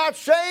I got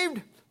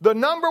saved, the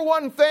number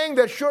one thing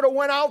that should have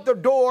went out the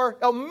door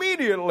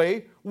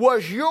immediately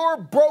was your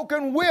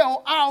broken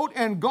will out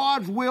and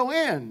God's will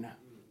in.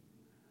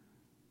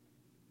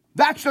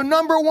 That's the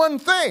number one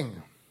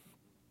thing.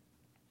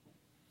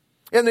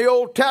 In the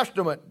Old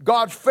Testament,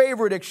 God's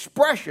favorite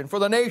expression for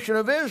the nation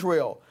of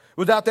Israel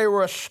was that they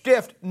were a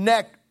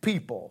stiff-necked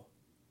people.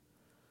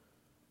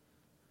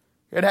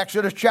 In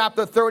Exodus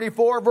chapter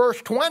 34,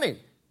 verse 20,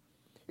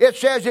 it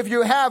says, if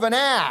you have an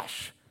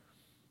ass,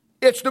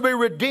 it's to be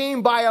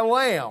redeemed by a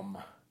lamb.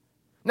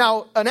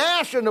 Now, an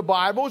ass in the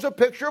Bible is a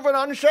picture of an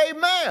unsaved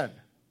man.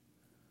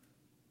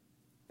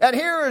 And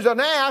here is an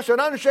ass, an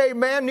unsaved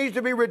man needs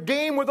to be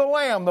redeemed with a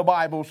lamb, the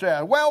Bible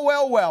says.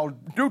 Well.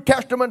 New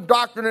Testament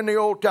doctrine in the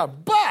Old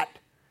Testament. But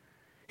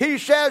he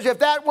says if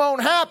that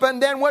won't happen,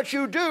 then what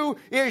you do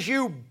is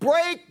you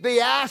break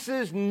the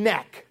ass's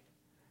neck.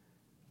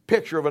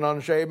 Picture of an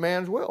unsaved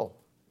man's will.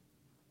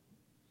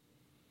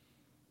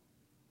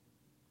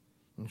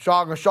 In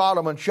Song of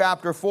Solomon,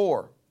 chapter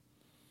 4,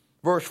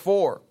 verse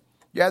 4.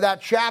 Yeah,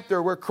 that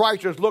chapter where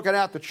Christ is looking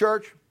at the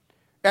church,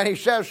 and he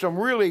says some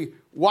really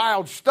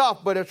wild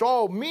stuff, but it's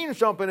all means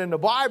something in the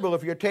Bible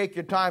if you take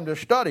your time to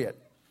study it.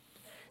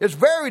 It's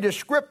very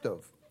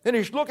descriptive. And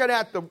he's looking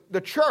at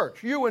the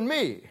church, you and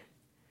me.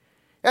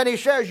 And he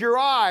says, your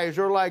eyes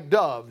are like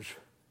doves.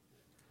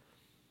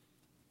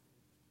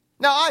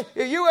 Now,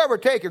 if you ever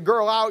take a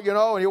girl out,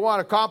 and you want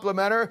to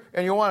compliment her,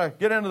 and you want to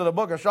get into the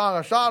book of Song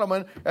of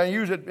Solomon and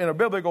use it in a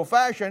biblical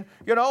fashion,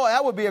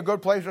 that would be a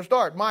good place to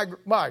start.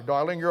 My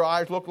darling, your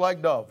eyes look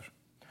like doves.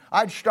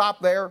 I'd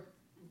stop there.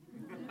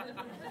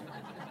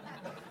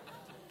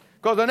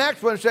 Because the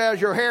next one says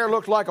your hair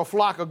looks like a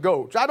flock of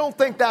goats. I don't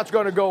think that's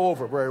going to go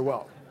over very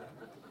well.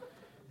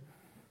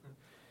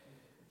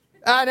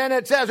 And then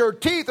it says her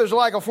teeth is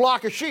like a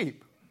flock of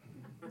sheep.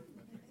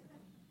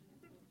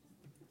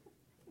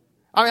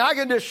 I mean, I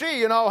can just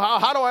see,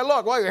 how do I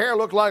look? Well, your hair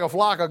looks like a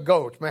flock of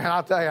goats, man.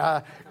 I'll tell you.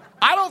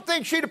 I don't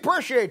think she'd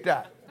appreciate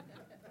that.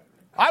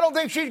 I don't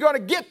think she's going to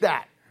get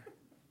that.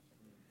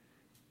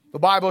 The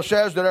Bible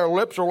says that our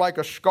lips are like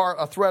a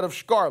thread of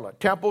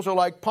scarlet. Temples are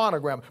like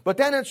pomegranate. But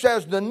then it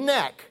says the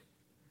neck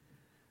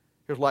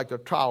is like the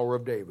Tower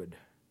of David.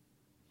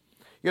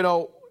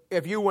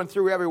 If you went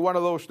through every one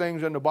of those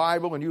things in the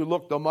Bible and you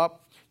looked them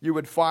up, you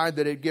would find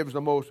that it gives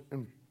the most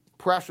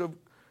impressive,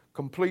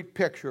 complete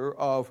picture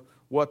of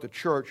what the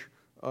church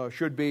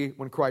should be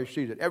when Christ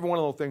sees it. Every one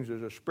of those things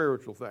is a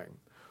spiritual thing.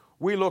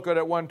 We look at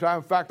it one time.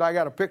 In fact, I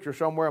got a picture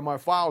somewhere in my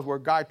files where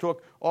a guy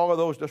took all of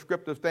those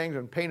descriptive things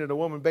and painted a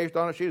woman based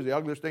on it. She's the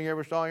ugliest thing you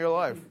ever saw in your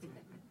life.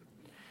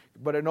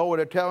 But you know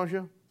what it tells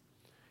you?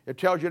 It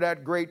tells you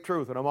that great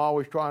truth, and I'm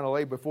always trying to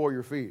lay before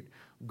your feet.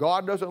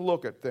 God doesn't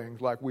look at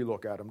things like we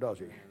look at them, does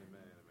he?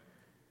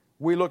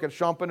 We look at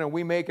something and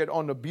we make it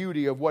on the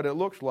beauty of what it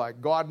looks like.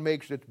 God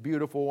makes it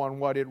beautiful on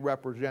what it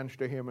represents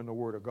to him in the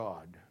Word of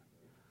God.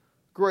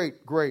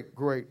 Great, great,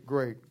 great,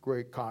 great,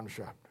 great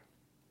concept.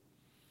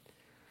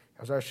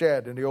 As I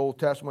said, in the Old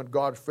Testament,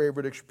 God's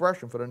favorite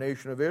expression for the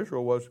nation of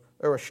Israel was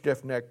they're a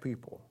stiff-necked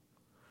people.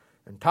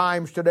 And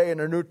times today in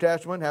the New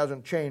Testament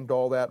hasn't changed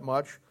all that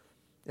much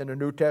in the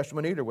New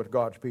Testament either with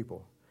God's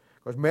people.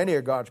 Because many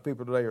of God's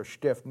people today are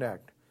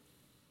stiff-necked.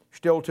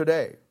 Still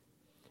today.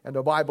 And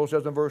the Bible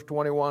says in verse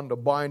 21, to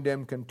bind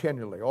them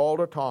continually, all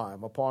the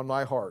time, upon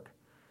thy heart,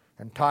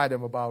 and tie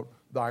them about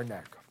thy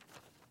neck.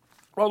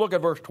 Well, look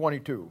at verse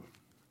 22.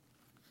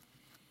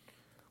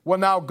 When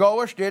thou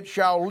goest, it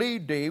shall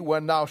lead thee.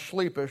 When thou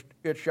sleepest,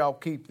 it shall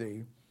keep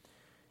thee.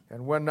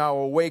 And when thou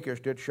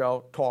awakest, it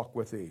shall talk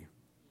with thee.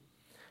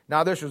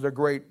 Now, this is a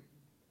great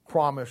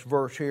promise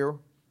verse here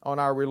on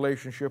our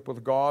relationship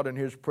with God and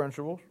his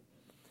principles.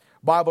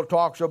 Bible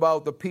talks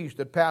about the peace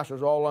that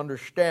passes all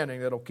understanding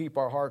that'll keep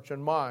our hearts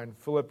and mind,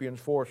 Philippians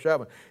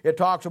 4:7. It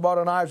talks about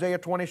in Isaiah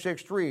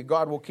 26:3,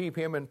 God will keep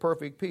him in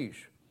perfect peace.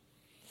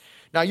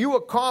 Now, you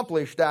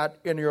accomplish that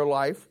in your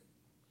life,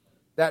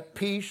 that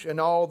peace and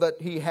all that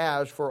he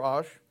has for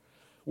us,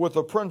 with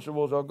the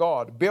principles of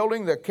God,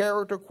 building the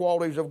character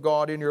qualities of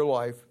God in your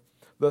life,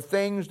 the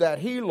things that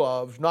he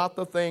loves, not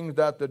the things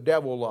that the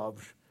devil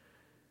loves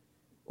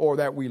or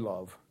that we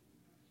love.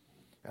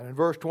 And in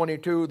verse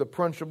 22, the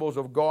principles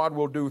of God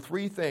will do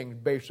three things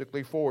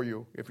basically for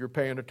you if you're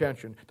paying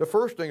attention. The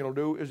first thing it'll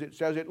do is it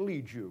says it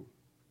leads you.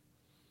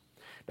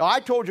 Now, I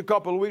told you a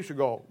couple of weeks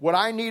ago, what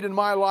I need in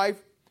my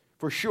life,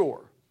 for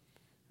sure,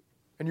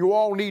 and you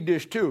all need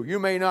this too. You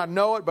may not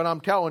know it, but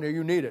I'm telling you,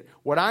 you need it.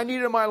 What I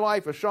need in my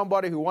life is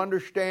somebody who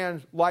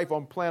understands life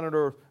on planet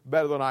Earth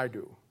better than I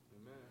do.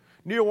 Amen.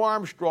 Neil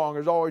Armstrong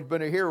has always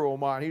been a hero of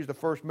mine. He's the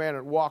first man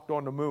that walked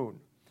on the moon.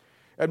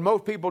 And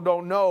most people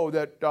don't know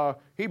that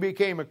he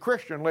became a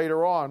Christian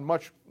later on,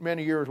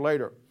 many years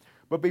later.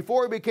 But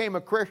before he became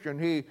a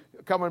Christian,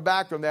 coming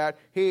back from that,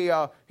 he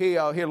got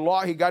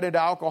into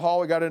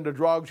alcohol, he got into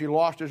drugs, he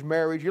lost his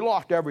marriage, he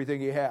lost everything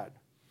he had.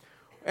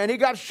 And he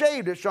got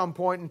saved at some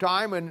point in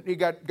time, and he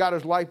got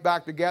his life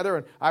back together.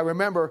 And I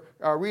remember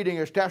reading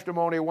his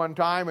testimony one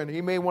time, and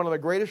he made one of the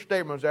greatest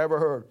statements I ever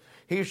heard.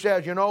 He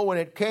says, when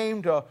it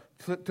came to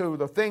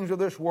the things of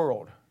this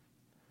world,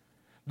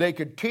 they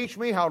could teach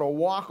me how to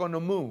walk on the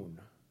moon,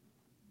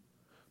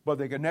 but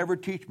they could never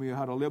teach me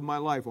how to live my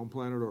life on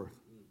planet Earth.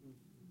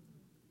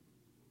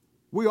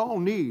 We all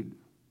need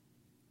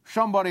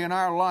somebody in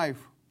our life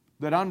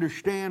that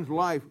understands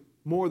life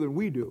more than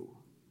we do.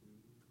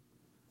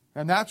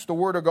 And that's the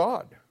Word of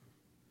God.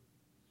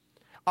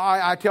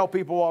 I tell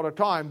people all the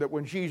time that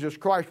when Jesus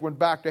Christ went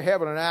back to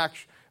heaven in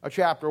Acts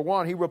chapter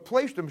 1, he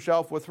replaced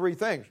himself with three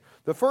things.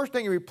 The first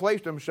thing he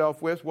replaced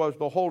himself with was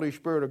the Holy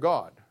Spirit of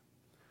God.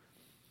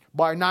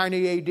 By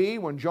 90 A.D.,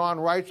 when John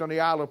writes on the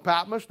Isle of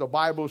Patmos, the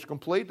Bible is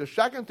complete. The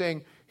second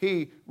thing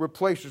he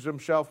replaces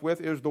himself with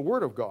is the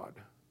Word of God.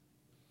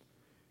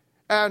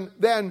 And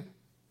then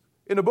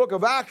in the book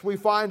of Acts, we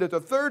find that the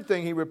third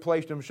thing he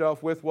replaced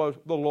himself with was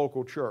the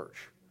local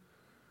church.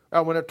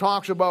 And when it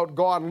talks about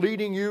God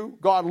leading you,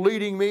 God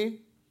leading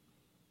me,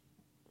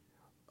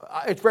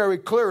 it's very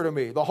clear to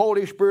me. The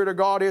Holy Spirit of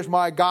God is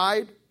my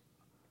guide.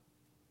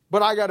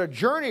 But I got a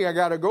journey I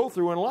got to go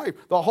through in life.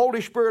 The Holy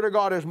Spirit of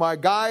God is my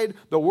guide.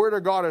 The Word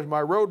of God is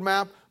my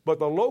roadmap. But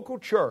the local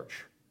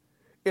church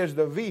is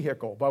the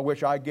vehicle by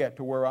which I get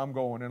to where I'm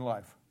going in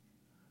life.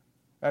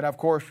 And of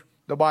course,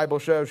 the Bible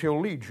says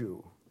He'll lead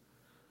you.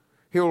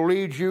 He'll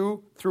lead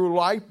you through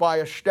life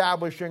by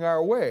establishing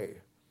our way.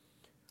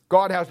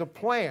 God has a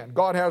plan.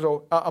 God has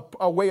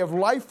a way of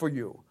life for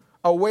you,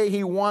 a way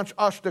He wants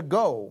us to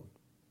go.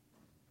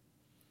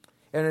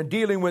 And in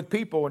dealing with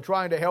people and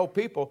trying to help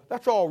people,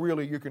 that's all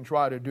really you can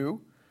try to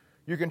do.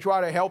 You can try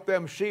to help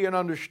them see and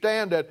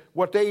understand that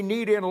what they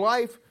need in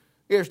life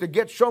is to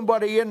get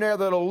somebody in there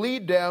that'll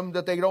lead them,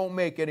 that they don't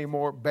make any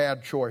more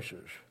bad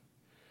choices.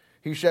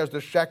 He says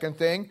the second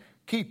thing,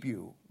 keep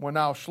you when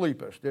thou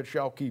sleepest, it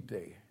shall keep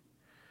thee.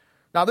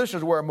 Now this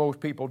is where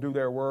most people do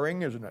their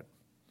worrying, isn't it?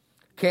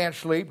 Can't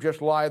sleep,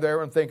 just lie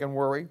there and think and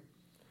worry.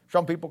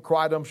 Some people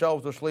cry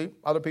themselves to sleep.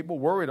 Other people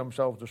worry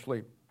themselves to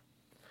sleep.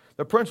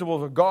 The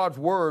principles of God's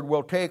Word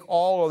will take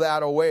all of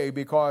that away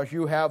because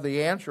you have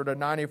the answer to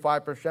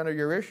 95% of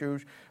your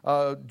issues,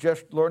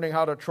 just learning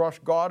how to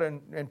trust God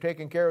and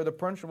taking care of the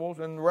principles,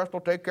 and the rest will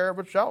take care of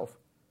itself.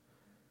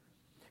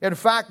 In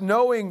fact,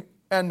 knowing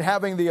and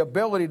having the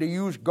ability to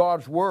use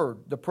God's Word,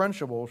 the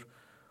principles,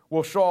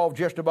 will solve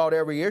just about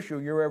every issue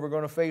you're ever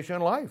going to face in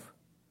life.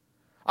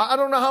 I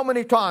don't know how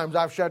many times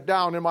I've sat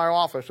down in my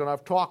office and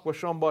I've talked with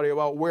somebody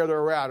about where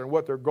they're at and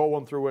what they're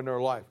going through in their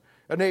life.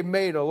 And they've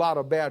made a lot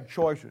of bad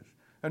choices.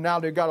 And now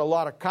they've got a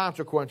lot of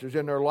consequences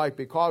in their life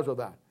because of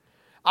that.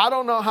 I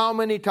don't know how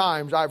many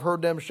times I've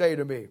heard them say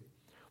to me,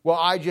 well,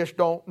 I just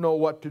don't know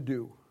what to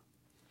do.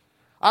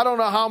 I don't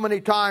know how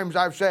many times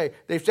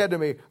they've said to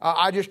me,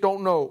 I just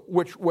don't know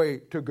which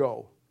way to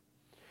go.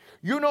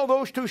 You know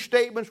those two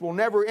statements will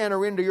never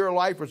enter into your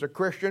life as a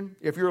Christian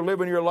if you're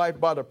living your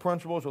life by the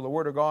principles of the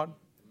Word of God.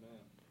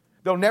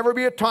 There'll never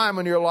be a time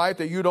in your life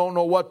that you don't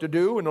know what to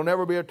do, and there'll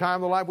never be a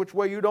time in life which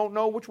way you don't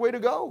know which way to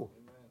go.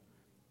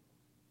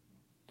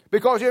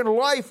 Because in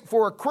life,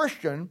 for a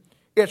Christian,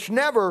 it's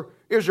never,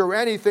 is there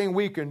anything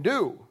we can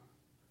do?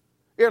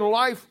 In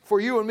life, for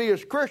you and me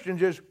as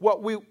Christians, is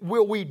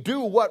will we do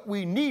what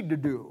we need to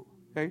do?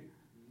 Okay?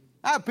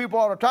 I have people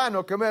all the time,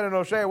 they'll come in and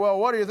they'll say, well,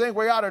 what do you think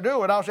we ought to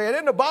do? And I'll say, it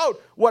isn't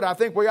about what I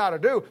think we ought to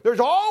do.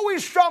 There's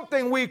always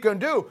something we can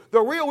do.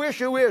 The real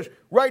issue is,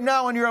 right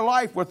now in your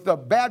life, with the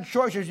bad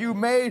choices you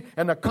made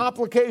and the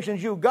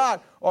complications you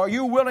got, are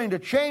you willing to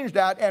change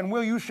that, and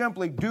will you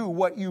simply do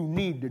what you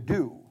need to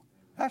do?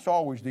 That's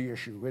always the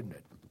issue, isn't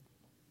it?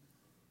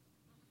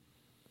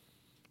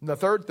 And the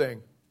third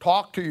thing,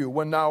 talk to you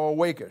when thou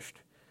awakest.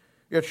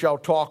 It shall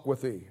talk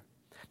with thee.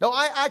 Now,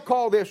 I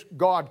call this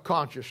God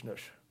consciousness.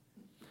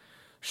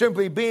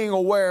 Simply being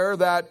aware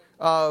that,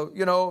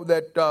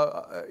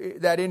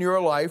 that in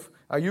your life,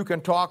 you can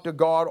talk to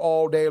God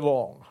all day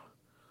long.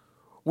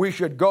 We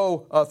should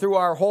go through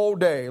our whole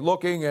day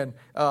looking and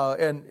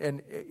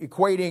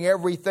equating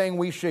everything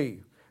we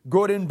see,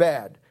 good and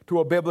bad, to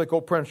a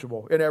biblical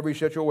principle in every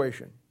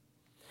situation.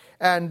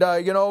 And,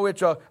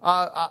 it's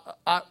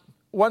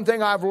one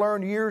thing I've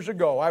learned years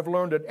ago. I've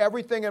learned that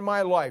everything in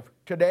my life,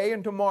 today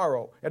and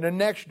tomorrow, and the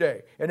next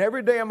day, and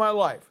every day of my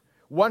life,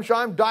 once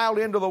I'm dialed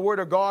into the Word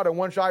of God, and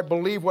once I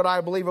believe what I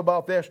believe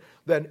about this,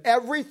 then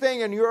everything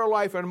in your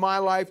life and my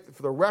life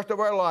for the rest of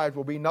our lives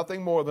will be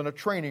nothing more than a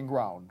training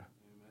ground.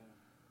 Amen.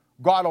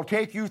 God will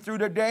take you through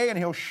the day and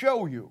He'll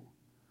show you.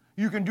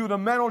 You can do the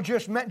mental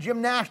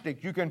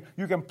gymnastics. You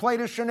can play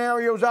the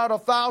scenarios out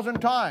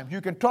 1,000 times.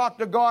 You can talk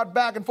to God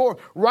back and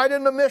forth right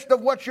in the midst of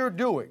what you're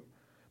doing.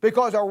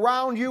 Because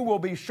around you will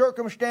be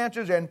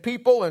circumstances and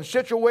people and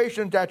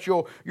situations that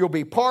you'll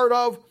be part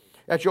of,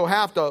 that you'll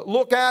have to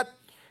look at,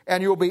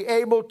 and you'll be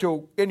able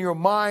to, in your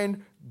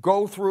mind,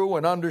 go through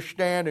and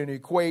understand and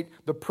equate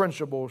the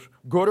principles,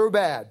 good or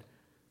bad,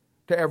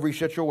 to every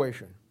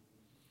situation.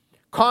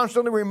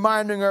 Constantly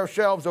reminding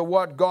ourselves of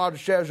what God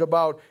says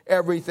about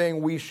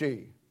everything we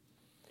see.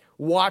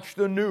 Watch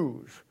the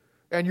news,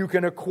 and you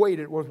can equate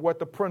it with what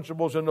the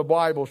principles in the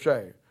Bible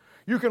say.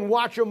 You can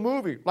watch a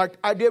movie, like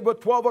I did with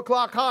 12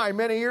 O'Clock High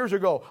many years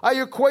ago.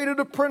 I equated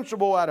a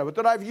principle out of it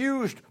that I've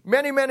used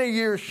many, many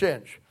years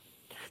since.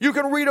 You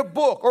can read a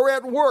book or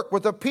at work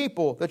with the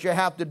people that you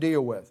have to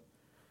deal with.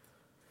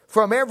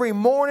 From every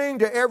morning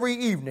to every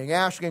evening,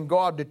 asking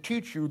God to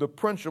teach you the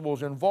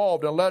principles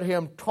involved and let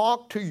Him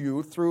talk to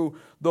you through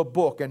the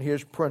book and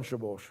His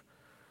principles.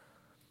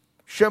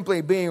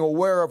 simply being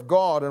aware of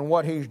God and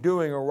what He's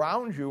doing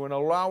around you and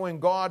allowing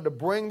God to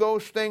bring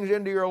those things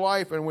into your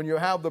life. And when you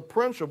have the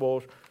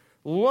principles,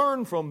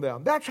 learn from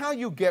them. That's how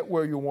you get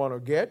where you want to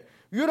get.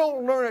 You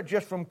don't learn it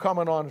just from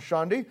coming on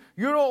Sunday.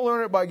 You don't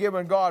learn it by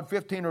giving God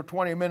 15 or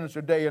 20 minutes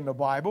a day in the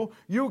Bible.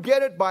 You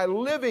get it by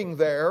living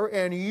there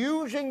and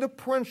using the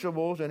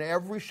principles in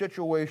every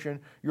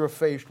situation you're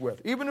faced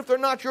with, even if they're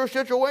not your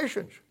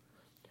situations.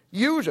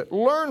 Use it.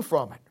 Learn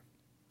from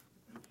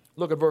it.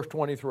 Look at verse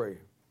 23.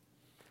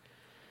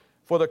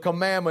 For the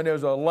commandment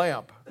is a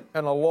lamp,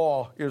 and a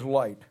law is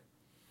light,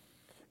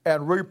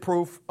 and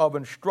reproof of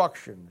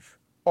instructions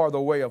are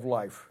the way of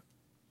life.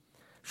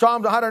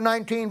 Psalms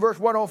 119 verse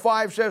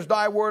 105 says,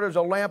 Thy word is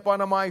a lamp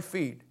unto my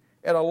feet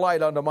and a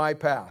light unto my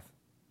path.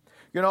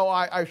 You know,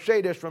 I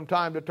say this from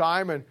time to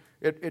time, and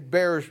it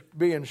bears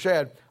being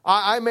said.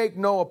 I make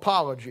no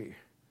apology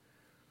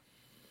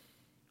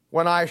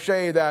when I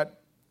say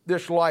that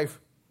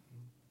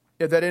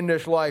in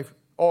this life,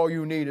 all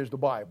you need is the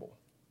Bible.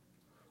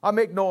 I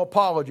make no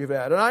apology for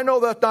that. And I know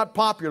that's not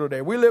popular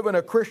today. We live in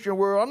a Christian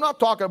world. I'm not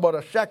talking about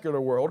a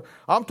secular world.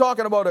 I'm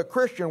talking about a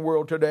Christian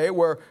world today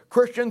where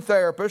Christian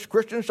therapists,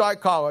 Christian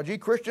psychology,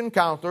 Christian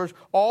counselors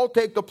all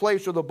take the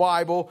place of the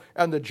Bible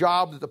and the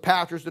job that the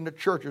pastors and the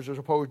churches are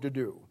supposed to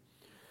do.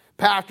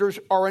 Pastors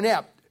are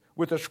inept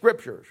with the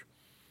Scriptures.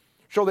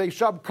 So they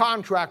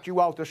subcontract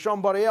you out to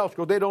somebody else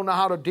because they don't know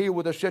how to deal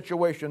with the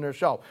situation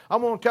themselves.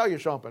 I'm going to tell you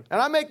something,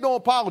 and I make no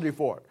apology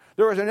for it.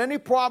 There isn't any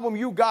problem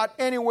you got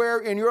anywhere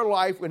in your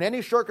life, in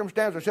any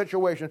circumstance or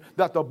situation,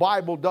 that the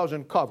Bible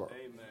doesn't cover.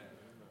 Amen.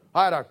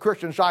 I had a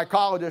Christian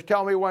psychologist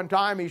tell me one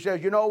time, he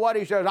says, you know what?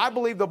 He says, I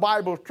believe the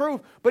Bible's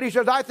truth, but he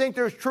says, I think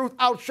there's truth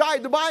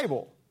outside the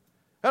Bible.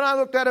 And I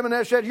looked at him and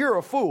I said, you're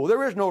a fool.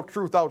 There is no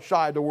truth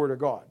outside the Word of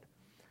God.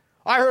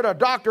 I heard a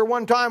doctor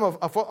one time,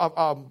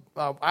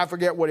 I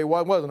forget what he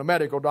was, wasn't a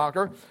medical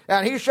doctor,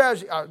 and he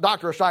says,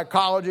 doctor of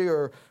psychology,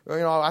 or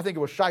I think it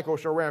was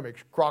psychoceramics,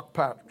 crock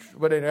pots,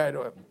 but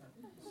anyway.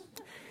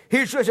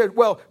 He said,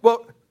 well,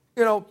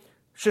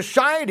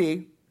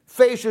 society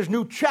faces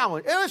new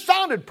challenge. And it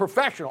sounded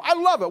professional. I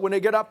love it when they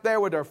get up there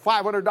with their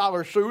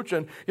 $500 suits,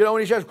 and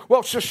he says,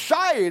 well,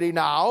 society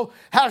now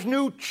has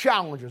new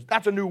challenges.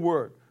 That's a new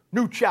word,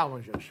 new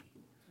challenges.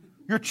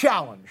 You're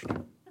challenged.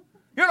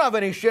 You don't have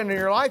any sin in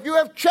your life. You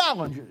have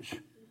challenges.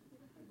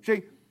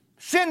 See,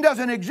 sin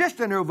doesn't exist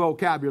in their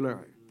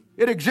vocabulary.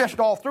 It exists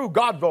all through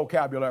God's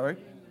vocabulary.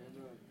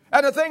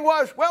 And the thing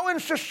was, well, in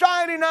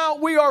society now,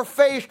 we are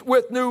faced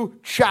with new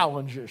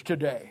challenges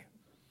today.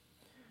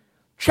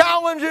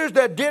 Challenges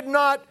that did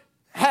not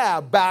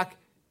have back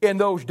in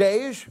those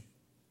days.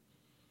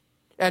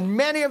 And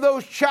many of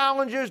those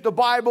challenges the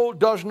Bible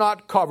does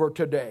not cover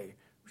today.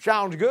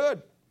 Sounds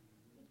good.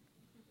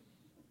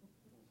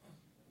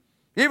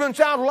 Even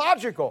sounds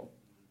logical.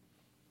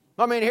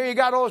 I mean, here you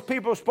got all those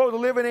people supposed to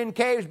living in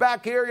caves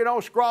back here,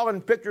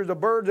 scrawling pictures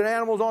of birds and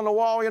animals on the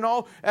wall,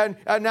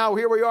 and now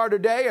here we are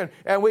today,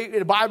 and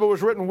the Bible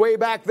was written way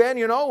back then,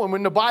 and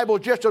when the Bible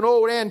is just an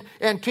old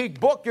antique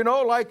book,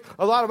 like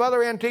a lot of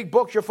other antique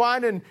books you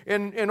find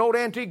in old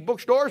antique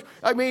bookstores.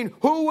 I mean,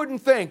 who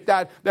wouldn't think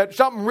that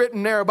something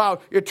written there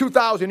about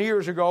 2,000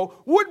 years ago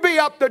would be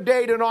up to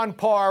date and on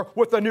par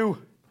with the new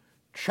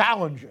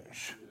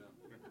challenges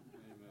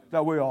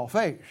that we all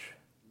face?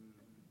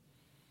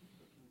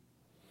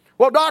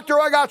 Well, doctor,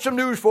 I got some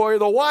news for you.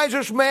 The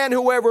wisest man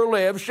who ever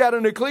lived said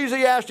in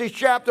Ecclesiastes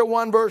chapter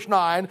 1, verse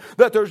 9,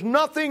 that there's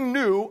nothing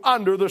new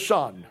under the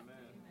sun.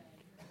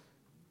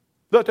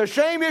 That the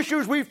same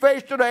issues we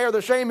face today are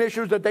the same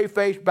issues that they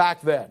faced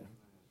back then.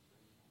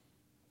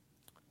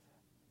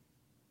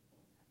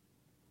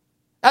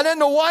 And then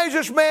the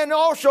wisest man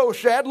also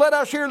said, let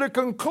us hear the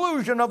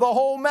conclusion of the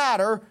whole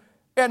matter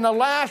in the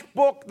last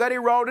book that he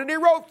wrote. And he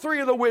wrote 3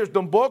 of the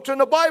wisdom books, and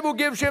the Bible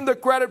gives him the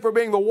credit for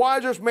being the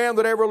wisest man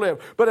that ever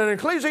lived. But in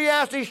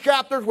Ecclesiastes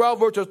chapter 12,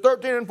 verses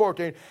 13 and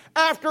 14,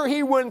 after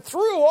he went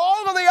through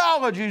all the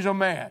theologies of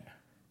man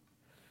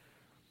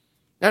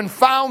and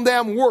found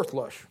them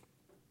worthless,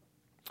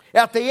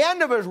 at the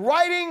end of his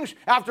writings,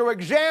 after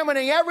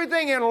examining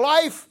everything in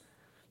life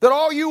that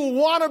all you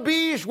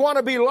wannabes want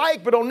to be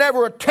like but will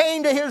never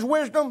attain to his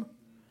wisdom,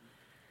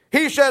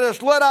 he said,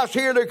 let us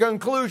hear the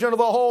conclusion of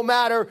the whole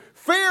matter.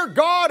 Fear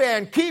God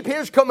and keep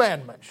His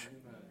commandments.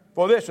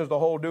 For this is the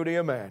whole duty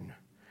of man.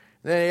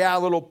 Then he had a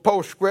little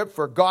postscript,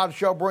 for God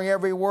shall bring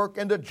every work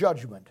into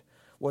judgment,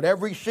 with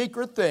every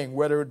secret thing,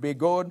 whether it be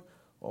good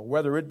or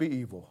whether it be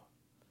evil.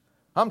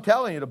 I'm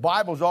telling you, the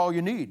Bible's all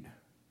you need.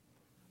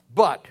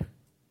 But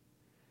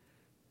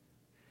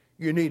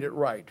you need it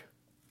right.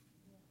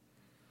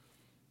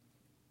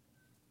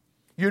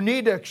 You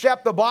need to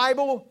accept the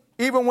Bible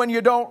even when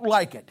you don't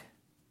like it.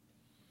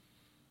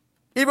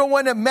 Even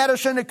when the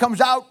medicine that comes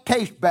out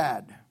tastes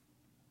bad.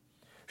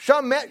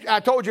 I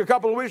told you a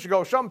couple of weeks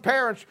ago, some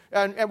parents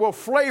and will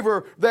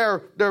flavor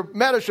their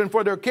medicine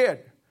for their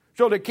kid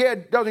so the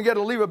kid doesn't get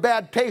to leave a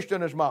bad taste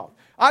in his mouth.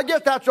 I guess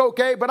that's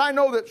okay, but I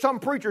know that some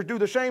preachers do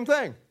the same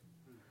thing.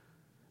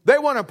 They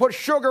want to put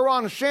sugar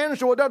on sin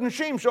so it doesn't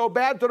seem so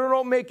bad so they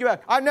don't make you bad.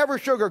 I never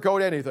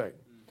sugarcoat anything.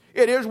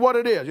 It is what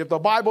it is. If the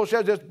Bible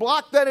says it's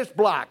black, then it's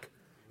black.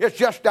 It's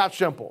just that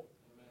simple.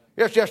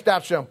 It's just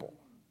that simple.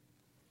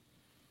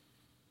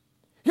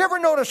 You ever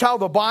notice how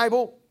the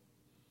Bible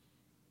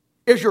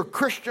is your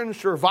Christian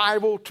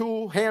survival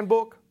tool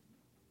handbook?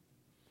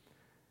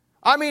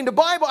 I mean, the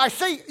Bible, I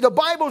say the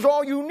Bible's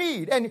all you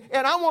need. And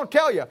I want to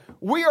tell you,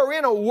 we are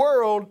in a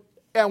world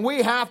and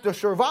we have to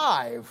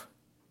survive.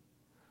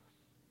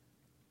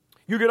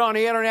 You get on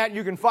the internet,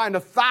 you can find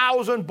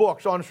 1,000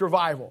 books on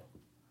survival.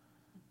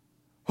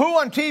 Who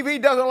on TV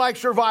doesn't like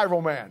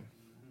Survival Man?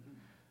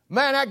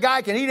 Man, that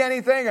guy can eat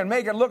anything and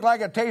make it look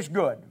like it tastes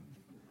good.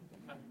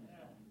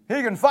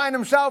 He can find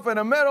himself in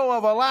the middle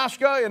of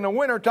Alaska in the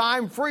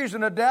wintertime,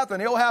 freezing to death,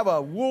 and he'll have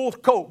a wool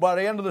coat by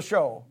the end of the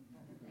show.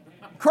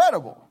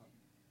 Incredible.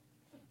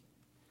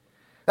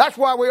 That's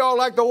why we all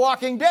like The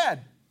Walking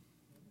Dead.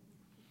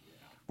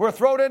 We're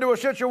thrown into a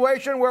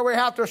situation where we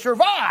have to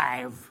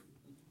survive.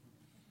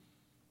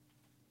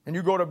 And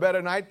you go to bed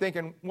at night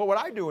thinking, what would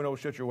I do in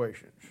those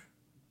situations?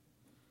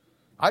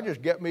 I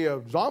just get me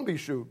a zombie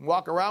suit and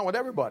walk around with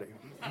everybody.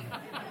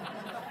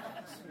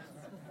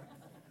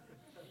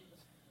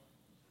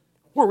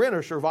 We're in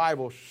a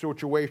survival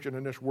situation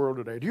in this world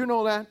today. Do you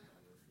know that?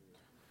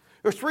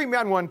 There's 3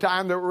 men one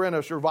time that were in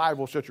a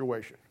survival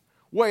situation,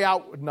 way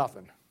out with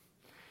nothing.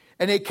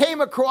 And they came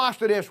across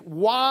to this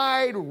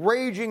wide,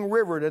 raging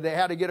river that they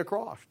had to get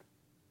across.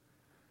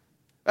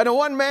 And the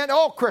one man,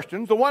 all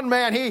Christians, the one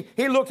man,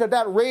 he looks at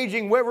that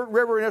raging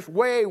river and it's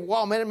way,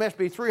 well, man, it must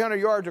be 300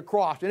 yards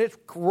across. And it's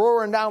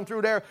roaring down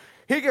through there.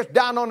 He gets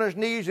down on his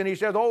knees and he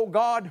says, oh,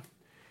 God,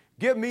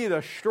 give me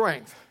the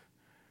strength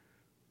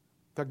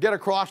to get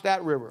across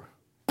that river.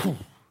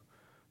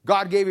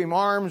 God gave him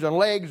arms and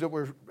legs that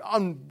were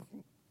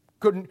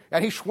couldn't,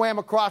 and he swam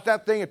across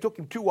that thing. It took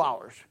him 2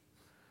 hours.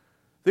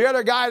 The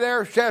other guy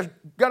there says,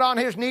 got on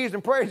his knees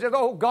and prayed. He says,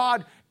 oh,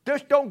 God,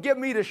 just don't give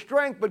me the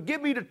strength, but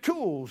give me the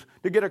tools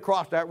to get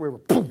across that river.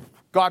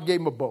 God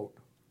gave him a boat.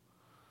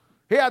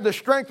 He had the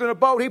strength in the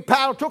boat. He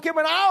paddled. Took him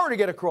an hour to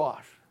get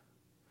across.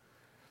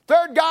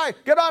 Third guy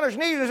got on his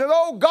knees and said,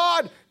 oh,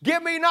 God,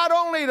 give me not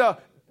only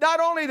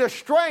the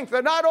strength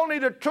and not only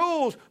the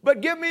tools,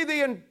 but give me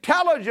the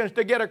intelligence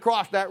to get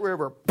across that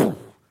river.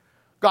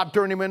 God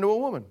turned him into a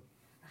woman.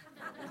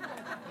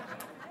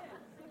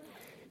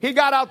 He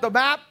got out the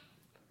map,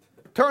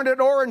 turned it,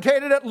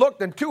 orientated it,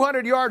 looked, and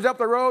 200 yards up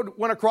the road,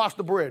 went across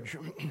the bridge.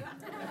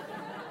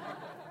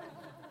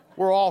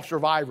 We're all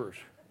survivors.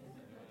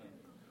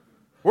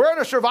 We're in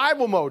a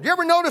survival mode. You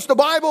ever notice the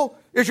Bible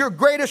is your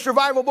greatest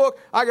survival book?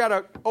 I got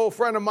an old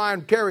friend of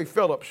mine, Terry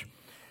Phillips.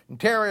 And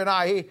Terry and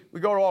I,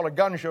 we go to all the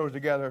gun shows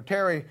together.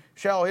 Terry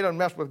he doesn't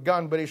mess with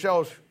guns, but he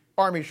sells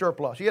Army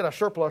surplus. He had a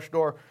surplus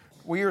store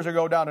years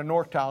ago down in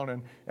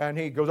Northtown, and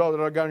he goes over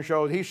to the gun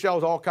shows. He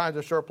sells all kinds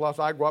of surplus.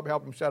 I go up,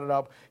 help him set it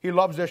up. He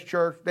loves this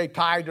church. They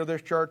tied to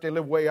this church. They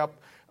live way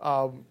up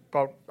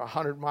about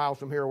 100 miles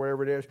from here, or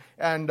whatever it is.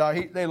 And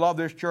they love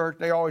this church.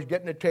 They always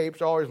getting the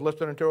tapes, always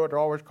listening to it. They're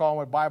always calling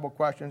with Bible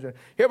questions. And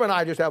him and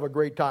I just have a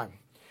great time.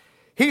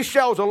 He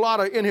sells a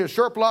lot in his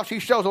surplus. He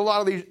sells a lot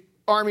of these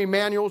Army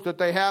manuals that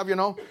they have, you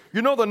know.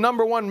 You know the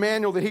number one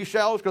manual that he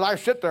sells? Because I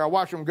sit there, I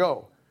watch him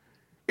go.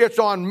 It's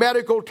on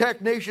medical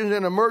technicians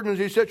in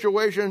emergency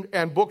situations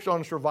and books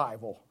on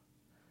survival.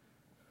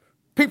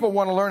 People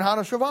want to learn how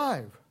to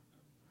survive.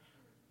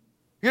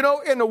 You know,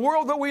 in the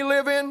world that we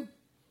live in,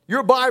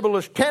 your Bible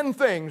is 10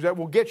 things that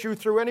will get you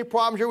through any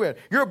problems you're in.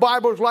 Your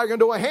Bible is likened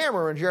to a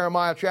hammer in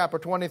Jeremiah chapter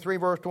 23,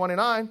 verse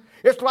 29.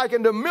 It's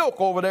likened to milk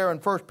over there in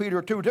 1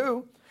 Peter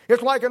 2:2.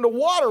 It's likened to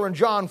water in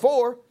John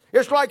 4.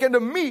 It's likened to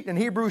meat in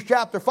Hebrews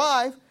chapter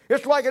 5.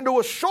 It's likened to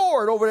a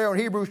sword over there in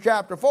Hebrews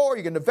chapter 4.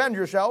 You can defend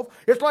yourself.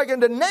 It's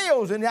likened to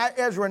nails in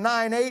Ezra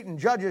 9:8 and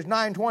Judges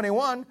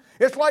 9:21.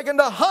 It's likened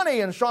to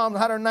honey in Psalm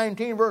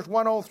 119, verse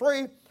 103.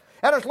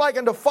 And it's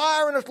likened to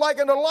fire and it's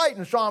likened to light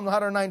in Psalm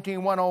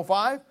 119,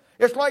 105.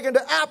 It's likened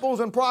to apples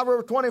in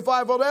Proverbs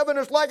 25:11.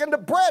 It's likened to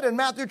bread in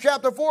Matthew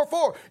chapter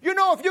 4:4. You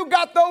know, if you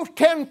got those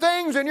 10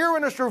 things and you're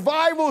in a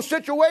survival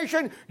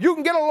situation, you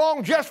can get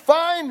along just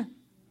fine.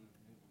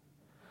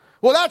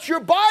 Well, that's your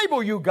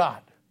Bible you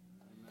got.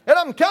 And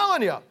I'm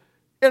telling you,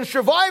 in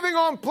surviving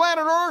on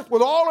planet Earth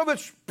with all of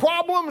its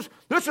problems,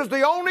 this is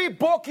the only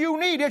book you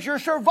need. It's your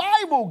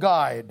survival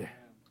guide.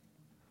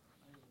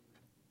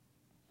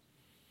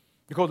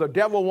 Because the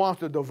devil wants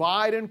to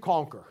divide and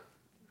conquer.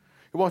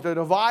 He wants to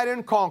divide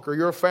and conquer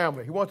your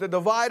family. He wants to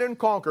divide and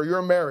conquer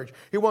your marriage.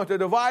 He wants to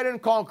divide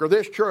and conquer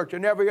this church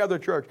and every other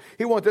church.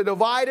 He wants to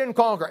divide and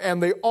conquer.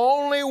 And the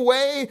only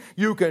way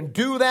you can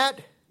do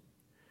that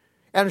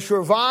and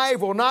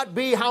survive will not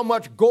be how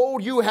much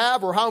gold you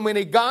have or how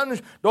many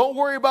guns. Don't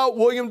worry about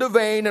William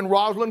Devane and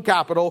Roslyn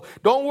Capital.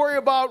 Don't worry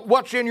about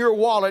what's in your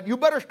wallet. You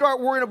better start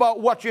worrying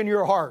about what's in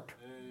your heart.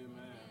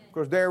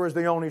 Because there is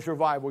the only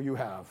survival you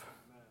have.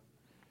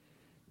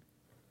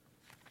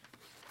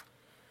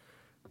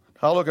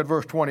 I'll look at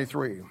verse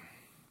 23.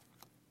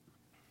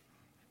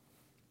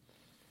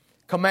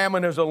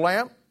 Commandment is a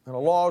lamp and a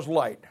law is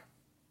light.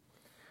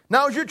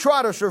 Now as you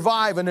try to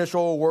survive in this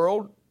old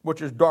world,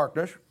 which is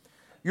darkness,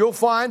 you'll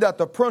find that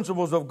the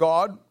principles of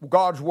God,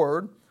 God's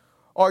Word,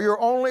 are your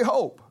only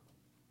hope.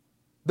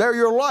 They're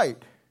your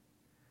light.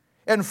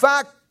 In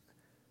fact,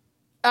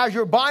 as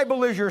your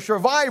Bible is your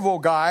survival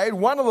guide,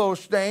 one of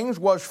those things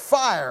was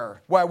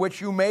fire, by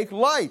which you make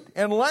light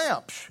and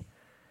lamps.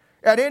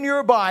 And in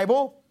your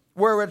Bible,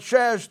 where it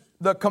says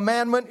the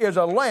commandment is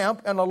a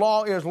lamp and the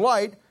law is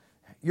light,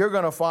 you're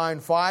going to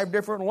find 5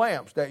 different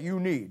lamps that you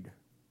need.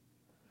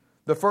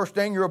 The first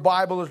thing your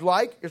Bible is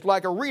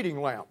like a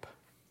reading lamp.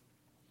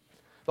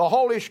 The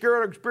Holy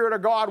Spirit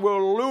of God will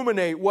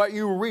illuminate what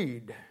you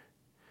read.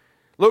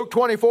 Luke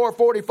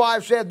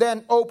 24:45 said,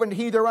 then opened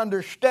he their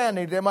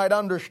understanding, they might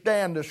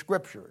understand the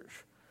Scriptures.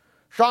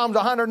 Psalms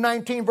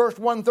 119 verse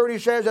 130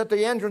 says, at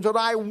the entrance of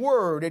thy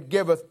word it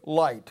giveth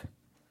light.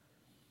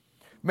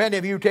 Many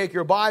of you take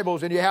your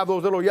Bibles and you have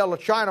those little yellow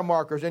China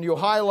markers and you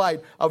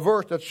highlight a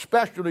verse that's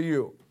special to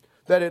you,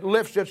 that it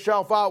lifts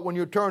itself out when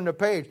you turn the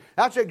page.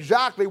 That's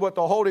exactly what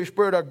the Holy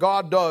Spirit of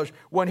God does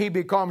when He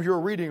becomes your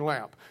reading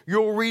lamp.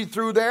 You'll read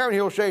through there and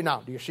He'll say,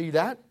 now, do you see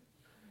that?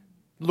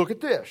 Look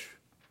at this.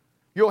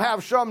 You'll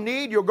have some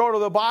need, you'll go to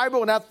the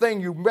Bible, and that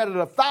thing, you've read it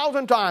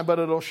 1,000 times, but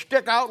it'll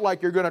stick out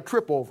like you're going to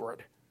trip over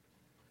it.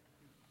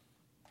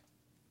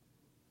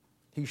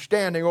 He's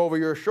standing over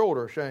your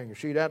shoulder saying, you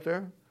see that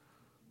there?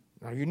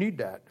 Now you need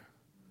that.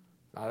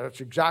 Now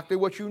that's exactly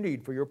what you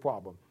need for your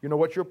problem. You know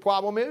what your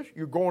problem is?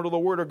 You're going to the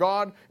Word of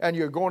God, and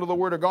you're going to the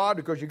Word of God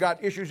because you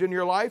got issues in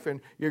your life, and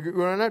you're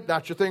doing it.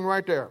 That's your thing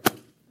right there.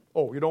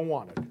 Oh, you don't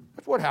want it.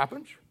 That's what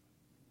happens.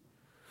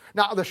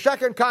 Now the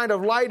second kind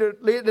of light it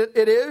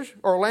is,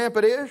 or lamp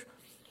it is,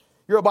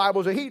 your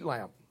Bible's a heat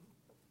lamp.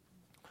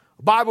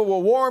 The Bible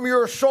will warm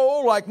your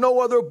soul like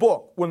no other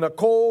book when the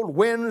cold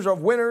winds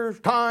of winter's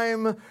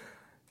time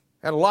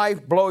and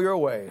life blow your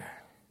way.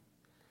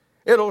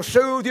 It'll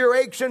soothe your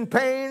aches and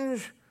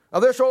pains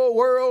of this old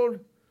world,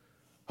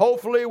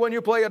 hopefully when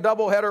you play a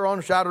doubleheader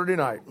on Saturday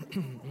night.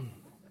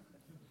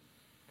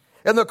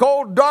 In the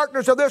cold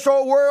darkness of this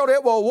old world,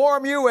 it will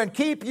warm you and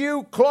keep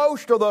you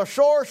close to the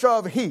source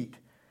of heat,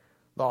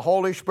 the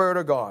Holy Spirit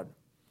of God.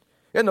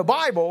 In the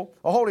Bible,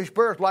 the Holy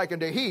Spirit is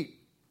likened to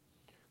heat.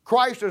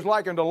 Christ is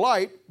likened to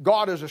light.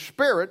 God is a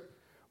spirit,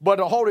 but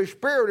the Holy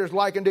Spirit is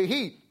likened to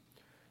heat.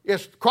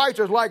 Christ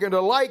is likened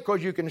to light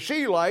because you can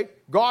see light.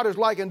 God is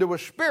likened to a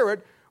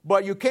spirit,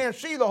 but you can't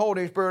see the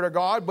Holy Spirit of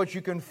God, but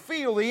you can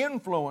feel the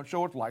influence,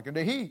 so it's likened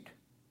to heat.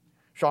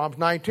 Psalms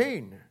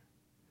 19.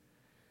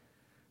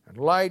 And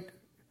light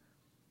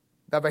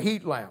of a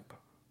heat lamp,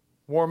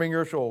 warming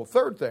your soul.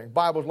 Third thing,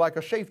 Bible's like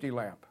a safety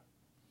lamp.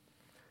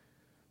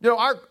 You know,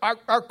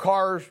 our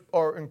cars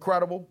are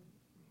incredible.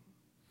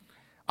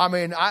 I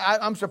mean,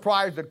 I'm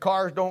surprised that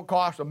cars don't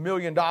cost $1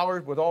 million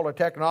with all the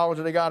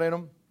technology they got in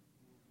them.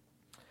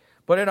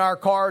 But in our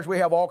cars, we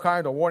have all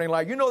kinds of warning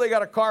lights. You know they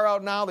got a car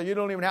out now that you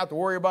don't even have to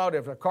worry about.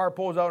 If a car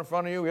pulls out in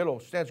front of you,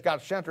 it's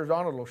got sensors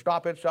on it, it'll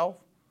stop itself.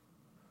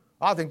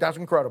 I think that's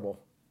incredible.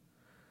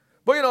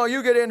 But you know,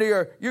 you get into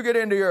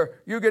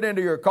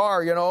your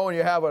car, you know, and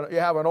you have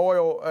an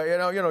oil,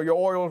 your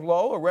oil's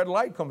low, a red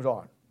light comes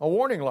on, a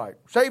warning light,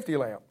 safety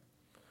lamp.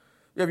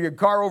 If your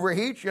car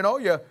overheats, you know,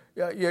 you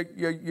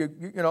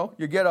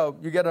get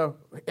a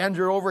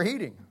engine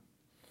overheating.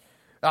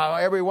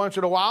 Every once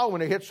in a while,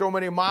 when it hits so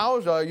many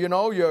miles,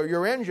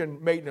 your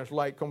engine maintenance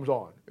light comes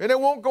on. And it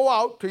won't go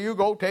out till you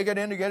go take it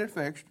in to get it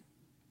fixed.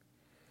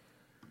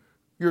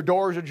 Your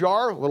door's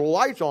ajar, little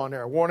lights on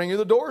there warning you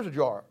the door's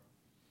ajar.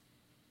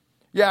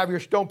 Yeah, if you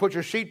don't put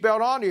your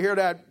seatbelt on, you hear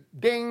that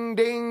ding,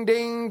 ding,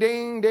 ding,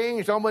 ding,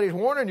 ding. Somebody's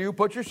warning you,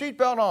 put your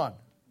seatbelt on.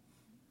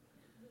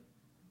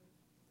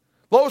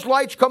 Those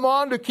lights come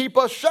on to keep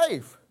us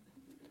safe.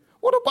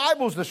 Well, the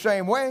Bible's the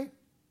same way.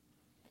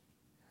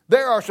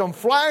 There are some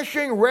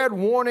flashing red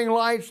warning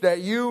lights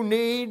that you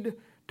need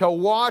to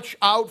watch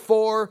out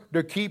for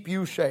to keep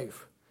you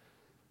safe.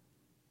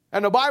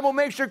 And the Bible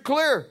makes it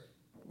clear.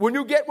 When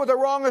you get with the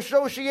wrong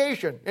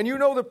association and you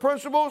know the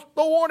principles,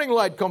 the warning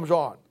light comes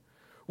on.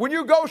 When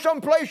you go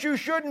someplace you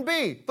shouldn't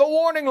be, the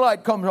warning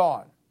light comes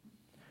on.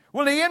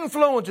 When the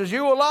influences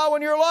you allow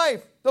in your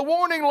life, the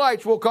warning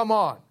lights will come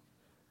on.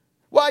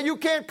 Why, you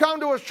can't come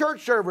to a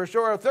church service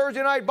or a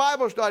Thursday night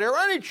Bible study or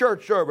any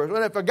church service,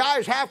 and if a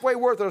guy's halfway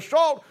worth of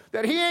salt,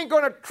 that he ain't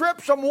going to trip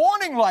some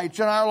warning lights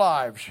in our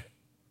lives.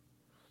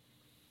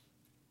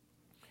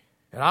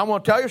 And I'm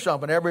going to tell you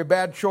something, every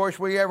bad choice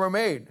we ever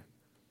made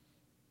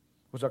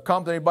was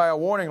accompanied by a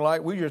warning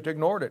light. We just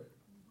ignored it.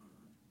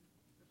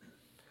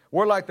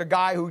 We're like the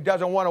guy who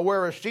doesn't want to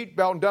wear a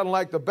seatbelt and doesn't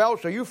like the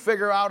belt, so you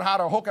figure out how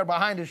to hook it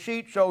behind the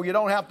seat so you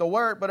don't have to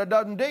wear it, but it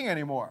doesn't ding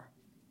anymore.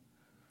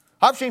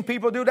 I've seen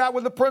people do that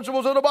with the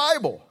principles of the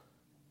Bible.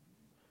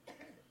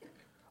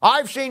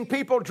 I've seen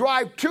people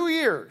drive 2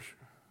 years.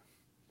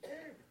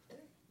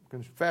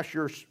 Confess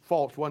your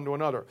faults one to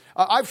another.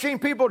 I've seen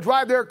people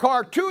drive their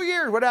car 2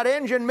 years with that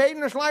engine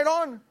maintenance light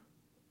on,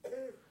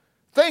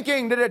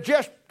 thinking that it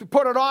just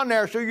put it on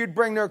there so you'd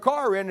bring their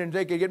car in and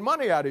they could get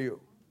money out of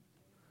you.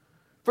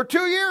 For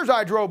 2 years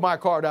I drove my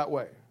car that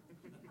way.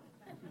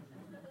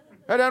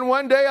 And then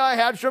one day I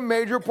had some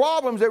major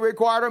problems that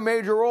required a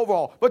major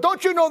overhaul. But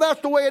don't you know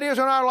that's the way it is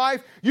in our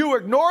life? You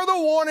ignore the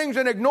warnings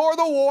and ignore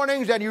the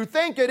warnings, and you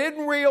think it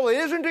isn't real, it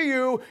isn't to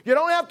you. You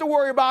don't have to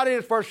worry about it,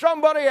 it's for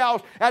somebody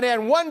else. And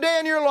then one day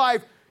in your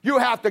life, you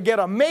have to get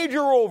a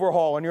major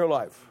overhaul in your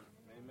life.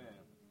 Amen.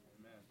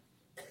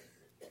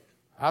 Amen.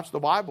 That's the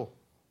Bible.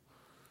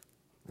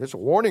 It's a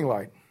warning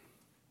light.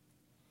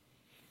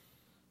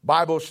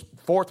 Bible's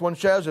fourth one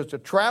says it's a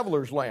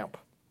traveler's lamp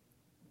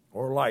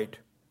or light.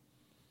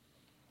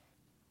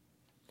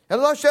 And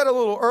as I said a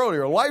little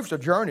earlier, life's a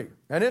journey,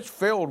 and it's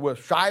filled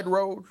with side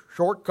roads,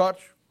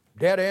 shortcuts,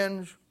 dead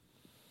ends,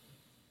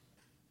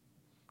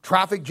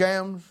 traffic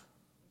jams.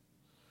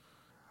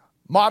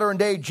 Modern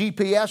day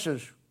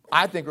GPSs,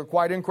 I think, are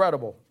quite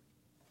incredible.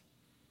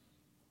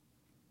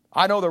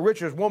 I know the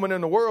richest woman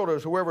in the world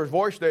is whoever's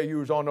voice they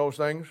use on those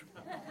things.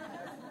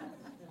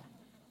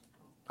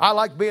 I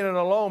like being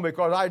alone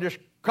because I just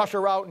cuss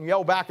her out and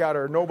yell back at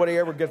her. Nobody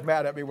ever gets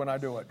mad at me when I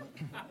do it.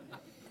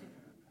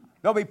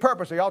 There'll be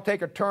purposely, I'll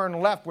take a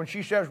turn left when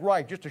she says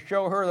right, just to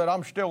show her that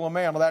I'm still a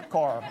man of that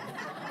car.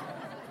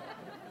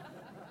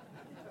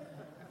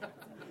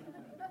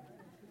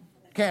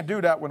 Can't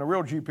do that when a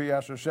real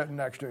GPS is sitting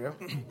next to you.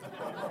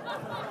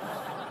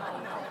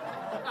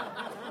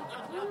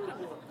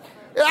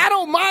 I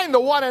don't mind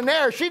the one in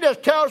there. She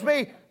just tells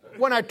me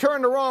when I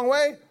turn the wrong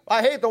way.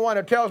 I hate the one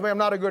that tells me I'm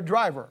not a good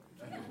driver.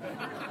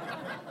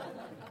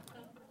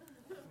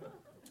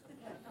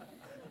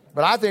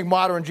 But I think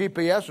modern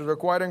GPSs are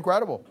quite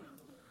incredible.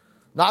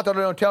 Not that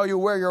it'll tell you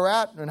where you're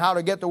at and how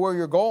to get to where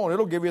you're going.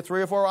 It'll give you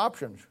 3 or 4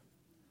 options.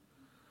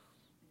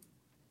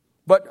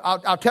 But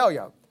I'll tell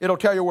you, it'll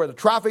tell you where the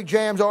traffic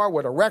jams are,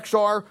 where the wrecks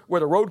are, where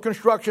the road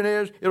construction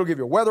is. It'll give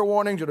you weather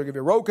warnings. It'll give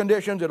you road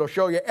conditions. It'll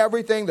show you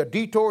everything, the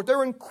detours.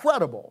 They're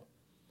incredible.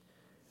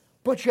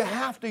 But you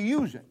have to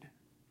use it.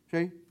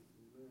 See?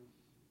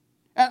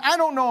 And I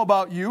don't know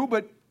about you,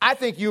 but I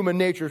think human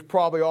nature is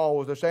probably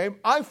always the same.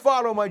 I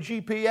follow my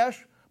GPS,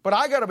 but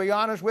I got to be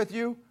honest with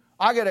you.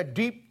 I got a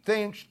deep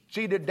thing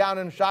seated down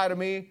inside of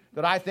me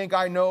that I think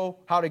I know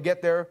how to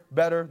get there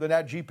better than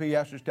that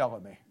GPS is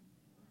telling me.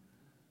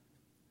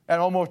 And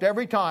almost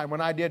every time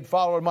when I did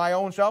follow my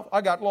own self,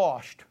 I got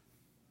lost.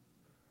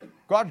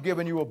 God's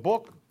given you a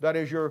book that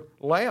is your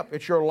lamp.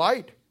 It's your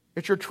light.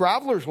 It's your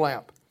traveler's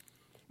lamp.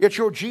 It's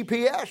your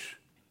GPS.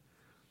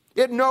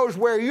 It knows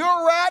where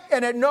you're at,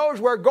 and it knows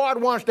where God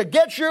wants to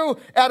get you,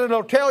 and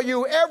it'll tell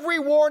you every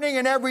warning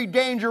and every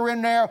danger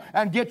in there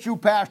and get you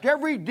past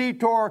every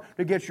detour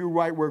to get you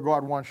right where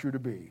God wants you to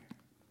be.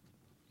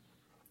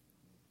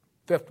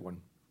 Fifth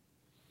one.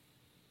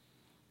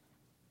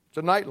 It's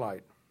a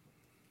nightlight.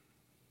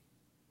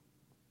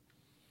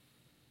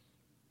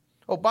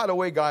 Oh, by the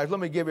way, guys, let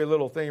me give you a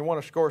little thing. You want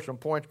to score some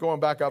points, going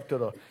back up to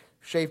the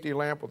safety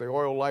lamp with the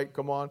oil light,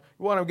 come on.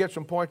 You want to get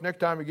some points next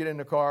time you get in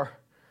the car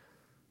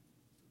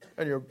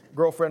and your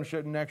girlfriend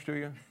sitting next to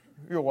you,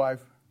 your wife,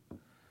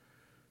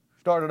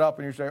 start it up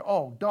and you say,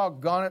 oh,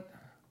 doggone it,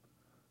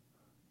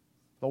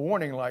 the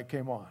warning light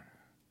came on.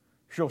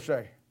 She'll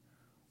say,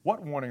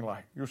 what warning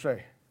light? You'll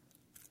say,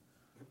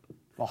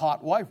 the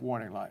hot wife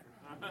warning light.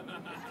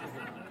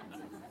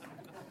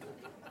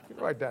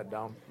 Write that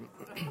down.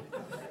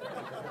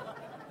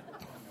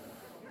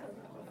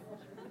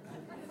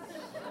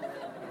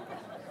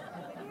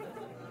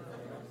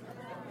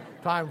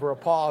 Time for a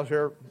pause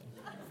here.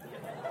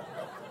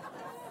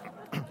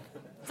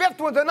 Fifth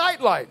was the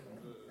nightlight.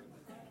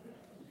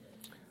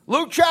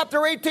 Luke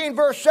chapter 18,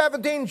 verse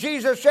 17,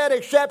 Jesus said,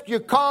 except you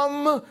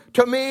come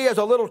to me as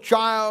a little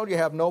child, you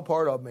have no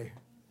part of me.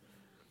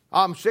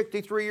 I'm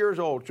 63 years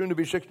old, soon to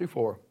be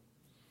 64.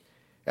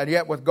 And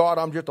yet with God,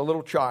 I'm just a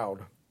little child.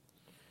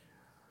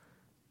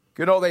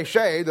 You know, they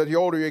say that the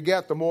older you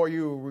get, the more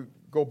you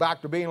go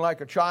back to being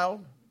like a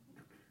child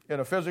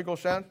in a physical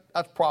sense.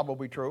 That's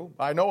probably true.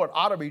 I know it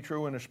ought to be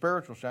true in a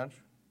spiritual sense.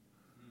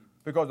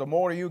 Because the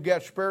more you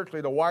get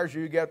spiritually, the wiser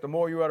you get, the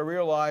more you ought to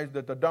realize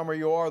that the dumber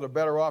you are, the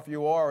better off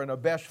you are. And the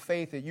best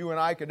faith that you and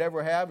I could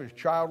ever have is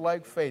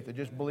childlike faith to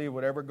just believe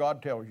whatever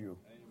God tells you.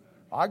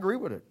 I agree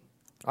with it.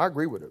 I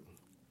agree with it.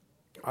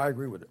 I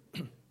agree with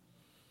it.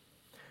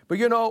 But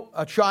you know,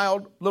 a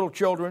child, little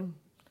children,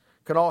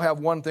 can all have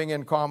one thing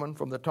in common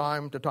from the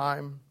time to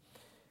time,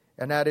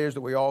 and that is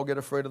that we all get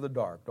afraid of the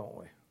dark, don't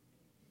we?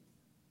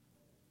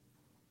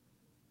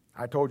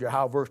 I told you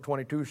how verse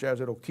 22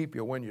 says it'll keep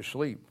you when you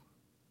sleep.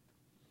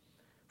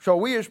 So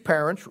we as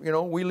parents, you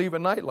know, we leave a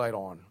nightlight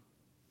on.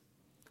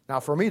 Now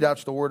for me,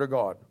 that's the Word of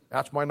God.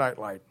 That's my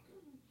nightlight.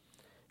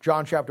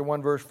 John chapter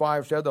 1 verse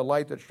 5 said, the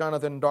light that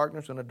shineth in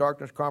darkness, and the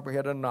darkness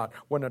comprehended not.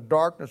 When the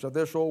darkness of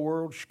this old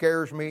world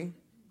scares me,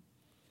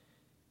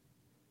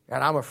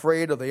 and I'm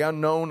afraid of the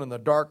unknown and the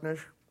darkness,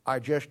 I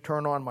just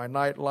turn on my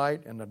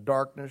nightlight, and the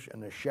darkness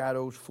and the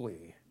shadows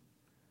flee.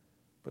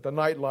 But the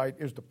nightlight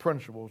is the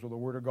principles of the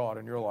Word of God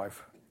in your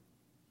life.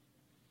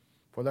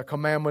 For the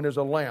commandment is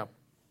a lamp,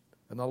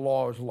 and the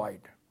law is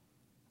light.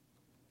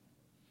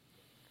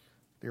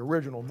 The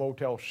original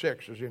Motel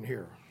 6 is in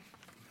here.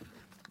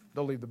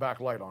 They'll leave the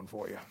back light on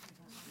for you.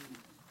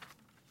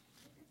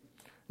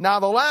 Now,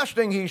 the last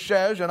thing he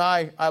says, and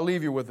I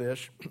leave you with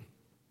this,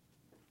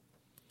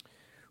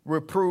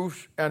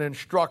 reproofs and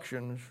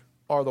instructions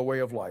are the way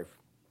of life.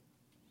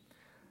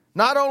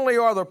 Not only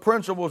are the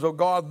principles of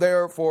God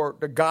there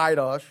to guide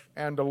us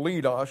and to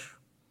lead us,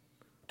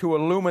 to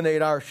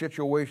illuminate our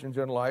situations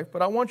in life,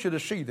 but I want you to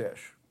see this.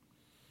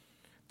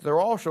 They're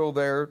also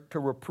there to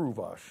reprove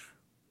us.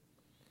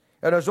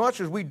 And as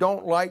much as we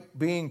don't like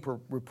being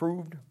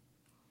reproved,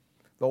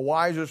 the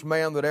wisest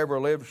man that ever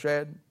lived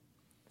said,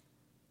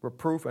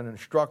 reproof and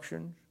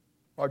instructions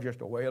are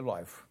just a way of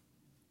life.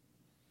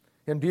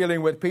 In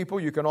dealing with people,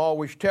 you can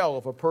always tell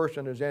if a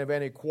person is of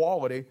any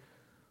quality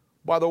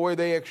by the way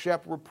they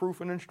accept reproof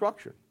and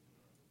instruction.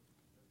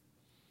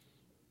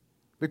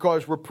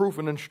 Because reproof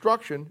and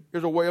instruction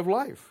is a way of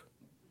life.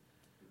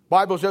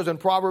 Bible says in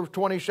Proverbs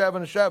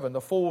 27:7,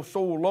 the full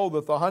soul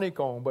loatheth the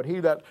honeycomb, but he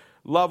that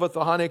loveth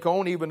the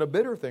honeycomb, even the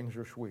bitter things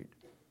are sweet.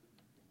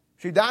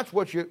 See, that's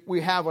what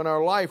we have in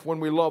our life when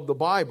we love the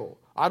Bible.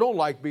 I don't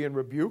like being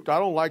rebuked. I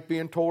don't like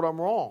being told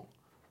I'm wrong.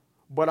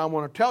 But I'm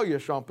going to tell you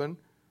something.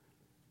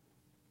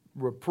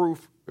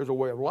 Reproof is a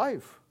way of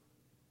life.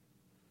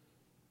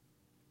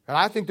 And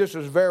I think this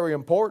is very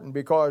important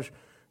because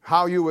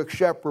how you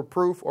accept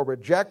reproof or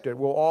reject it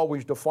will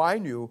always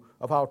define you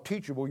of how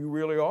teachable you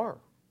really are.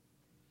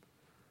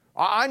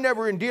 I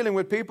never, in dealing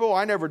with people,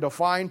 I never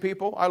define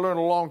people. I learned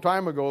a long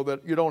time ago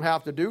that you don't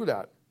have to do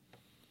that.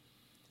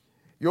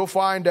 You'll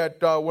find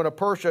that when a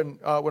person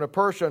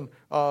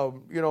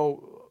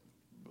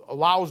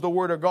allows the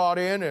Word of God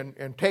in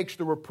and takes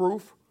the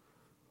reproof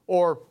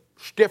or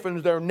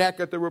stiffens their neck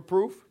at the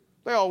reproof,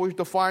 they always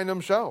define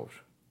themselves.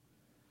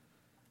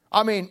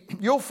 I mean,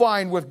 you'll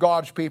find with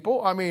God's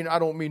people, I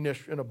don't mean this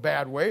in a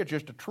bad way, it's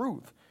just the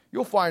truth.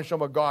 You'll find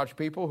some of God's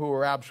people who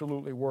are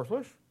absolutely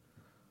worthless.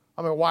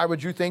 Why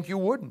would you think you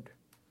wouldn't?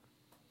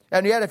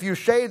 And yet, if you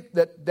say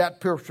that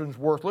that person's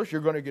worthless, you're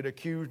going to get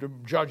accused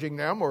of judging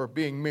them or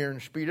being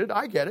mean-spirited.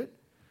 I get it.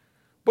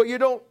 But you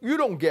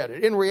don't get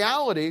it. In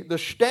reality, the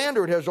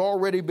standard has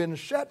already been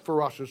set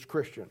for us as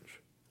Christians.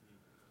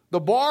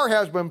 The bar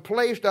has been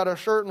placed at a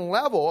certain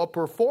level of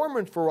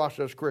performance for us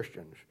as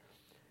Christians.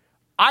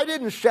 I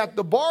didn't set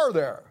the bar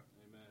there.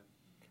 Amen.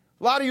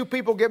 A lot of you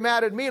people get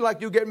mad at me like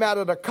you get mad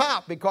at a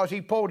cop because he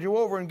pulled you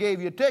over and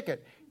gave you a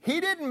ticket. He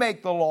didn't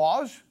make the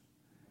laws.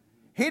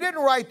 He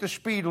didn't write the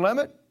speed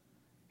limit.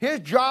 His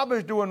job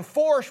is to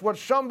enforce what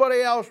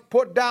somebody else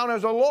put down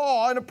as a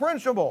law and a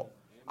principle.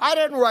 I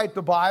didn't write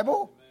the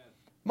Bible.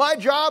 My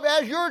job,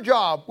 as your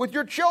job, with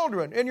your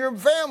children, in your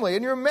family,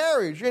 in your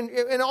marriage,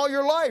 in all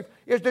your life,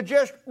 is to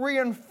just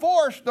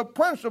reinforce the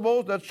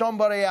principles that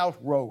somebody else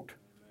wrote.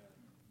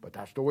 But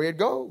that's the way it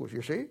goes,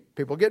 you see.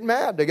 People get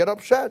mad. They get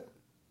upset.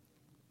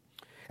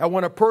 And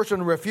when a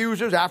person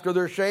refuses, after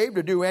they're saved,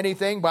 to do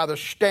anything by the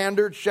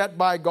standards set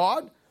by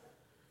God,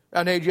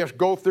 and they just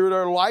go through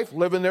their life,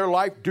 living their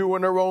life,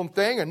 doing their own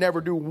thing, and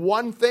never do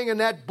one thing in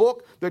that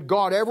book that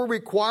God ever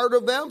required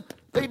of them,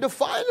 they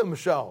define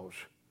themselves.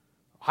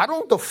 I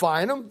don't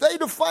define them. They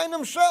define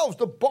themselves.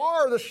 The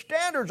bar, the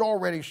standard's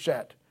already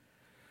set.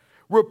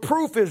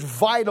 Reproof is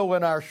vital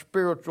in our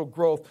spiritual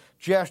growth,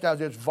 just as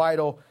it's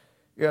vital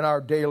in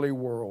our daily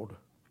world.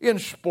 In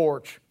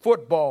sports,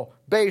 football,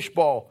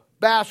 baseball,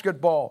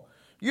 basketball,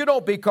 you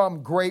don't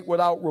become great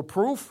without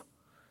reproof.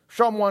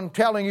 Someone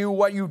telling you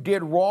what you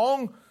did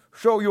wrong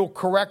so you'll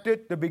correct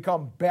it to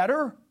become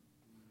better.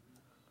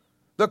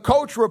 The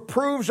coach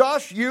reproves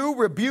us,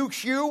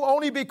 rebukes you,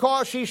 only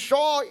because he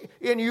saw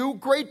in you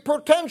great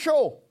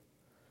potential.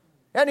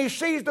 And he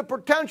sees the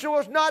potential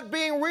as not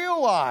being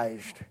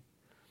realized.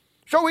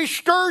 So he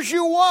stirs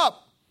you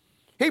up.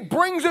 He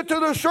brings it to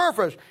the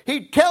surface.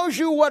 He tells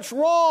you what's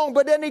wrong,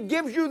 but then he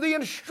gives you the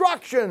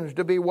instructions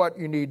to be what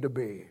you need to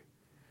be.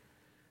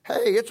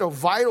 Hey, it's a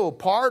vital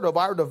part of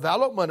our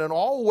development in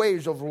all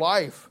ways of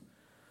life.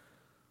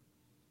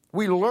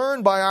 We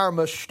learn by our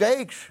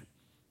mistakes,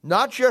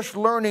 not just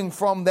learning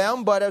from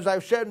them, but as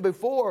I've said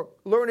before,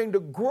 learning to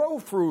grow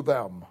through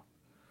them.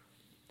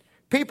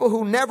 People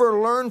who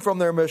never learn from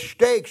their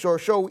mistakes are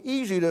so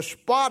easy to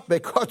spot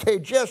because they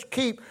just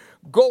keep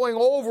going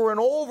over and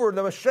over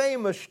the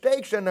same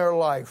mistakes in their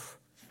life.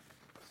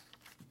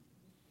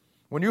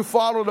 When you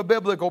follow the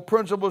biblical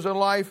principles in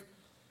life,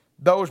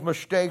 those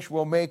mistakes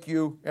will make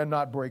you and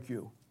not break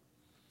you.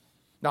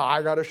 Now,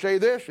 I got to say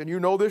this, and you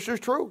know this is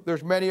true.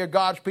 There's many of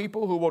God's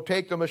people who will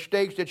take the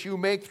mistakes that you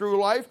make through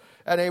life,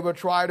 and they will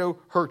try to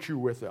hurt you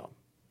with them.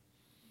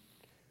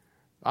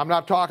 I'm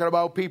not talking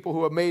about people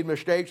who have made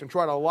mistakes and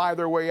try to lie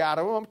their way out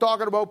of them. I'm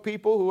talking about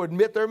people who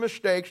admit their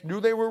mistakes, knew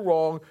they were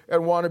wrong,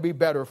 and want to be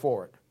better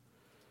for it.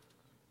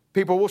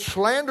 People will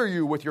slander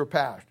you with your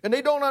past, and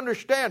they don't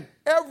understand.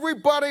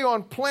 Everybody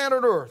on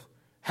planet Earth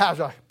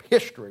has a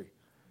history.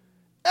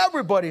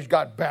 Everybody's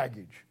got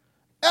baggage.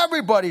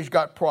 Everybody's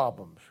got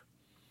problems.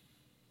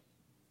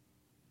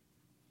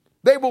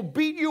 They will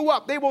beat you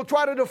up. They will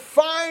try to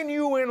define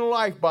you in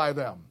life by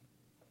them.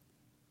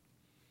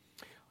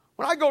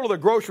 When I go to the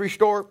grocery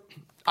store,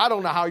 I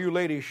don't know how you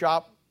ladies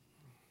shop,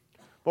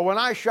 but when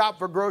I shop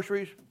for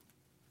groceries,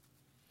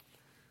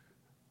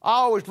 I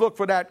always look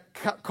for that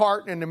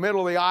carton in the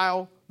middle of the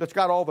aisle that's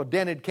got all the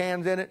dented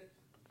cans in it.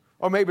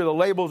 Or maybe the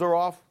labels are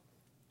off.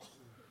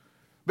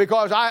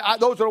 Because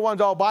those are the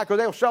ones I'll buy because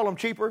they'll sell them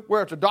cheaper.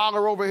 Where it's $1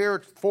 over here,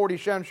 it's 40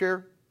 cents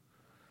here.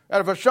 And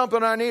if it's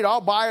something I need,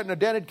 I'll buy it in a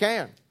dented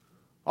can.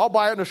 I'll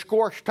buy it in a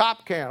scorched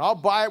top can. I'll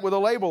buy it with a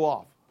label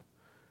off.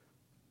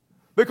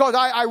 Because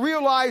I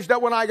realized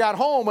that when I got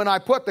home and I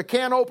put the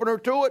can opener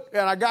to it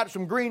and I got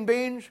some green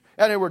beans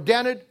and they were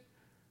dented,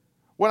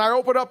 when I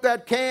opened up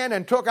that can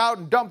and took out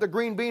and dumped the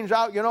green beans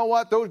out, you know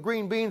what? Those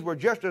green beans were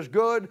just as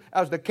good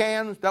as the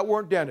cans that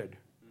weren't dented.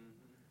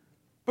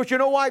 But you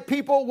know why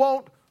people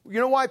won't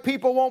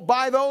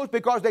buy those?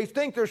 Because they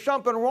think there's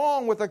something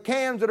wrong with the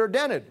cans that are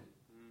dented.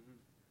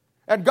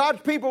 And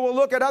God's people will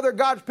look at other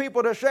God's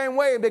people the same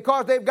way, and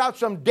because they've got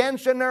some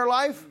dents in their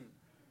life,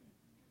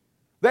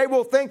 they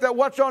will think that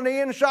what's on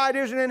the inside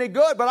isn't any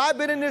good. But I've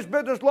been in this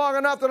business long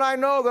enough that I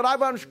know that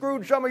I've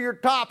unscrewed some of your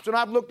tops and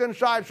I've looked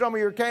inside some of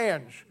your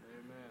cans.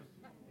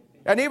 Amen.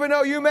 And even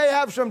though you may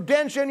have some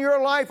dents in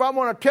your life, I'm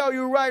going to tell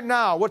you right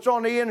now, what's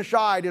on the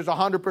inside is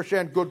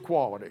 100% good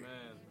quality. Amen.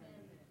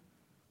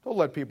 Don't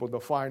let people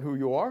define who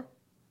you are.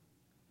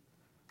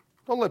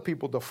 Don't let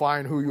people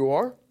define who you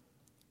are.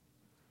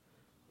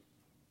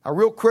 A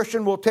real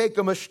Christian will take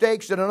the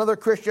mistakes that another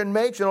Christian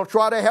makes and will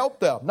try to help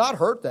them, not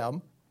hurt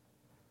them.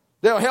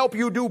 They'll help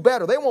you do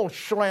better. They won't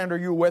slander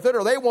you with it,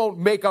 or they won't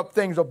make up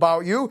things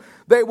about you.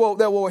 They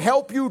will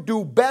help you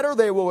do better.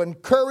 They will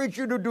encourage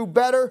you to do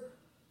better.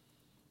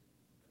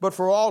 But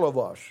for all of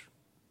us,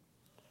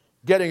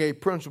 getting a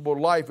principled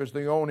life is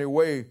the only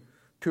way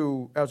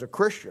to, as a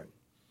Christian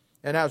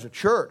and as a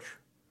church,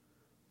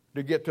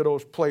 to get to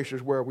those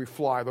places where we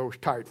fly those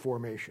tight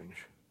formations.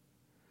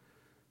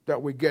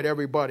 That we get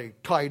everybody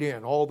tight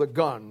in, all the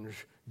guns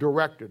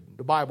directed,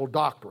 the Bible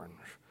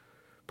doctrines,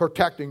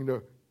 protecting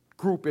the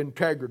group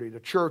integrity, the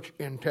church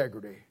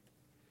integrity.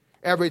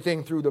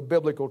 Everything through the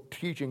biblical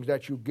teachings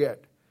that you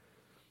get.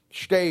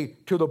 Stay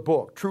to the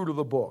book, true to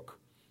the book.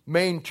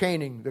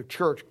 Maintaining the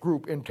church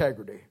group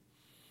integrity.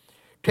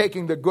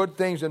 Taking the good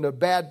things and the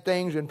bad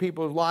things in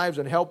people's lives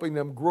and helping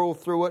them grow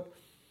through it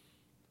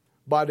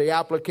by the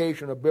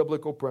application of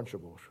biblical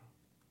principles.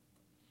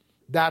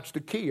 That's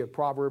the key of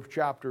Proverbs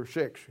chapter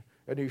 6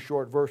 in these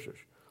short verses.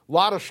 A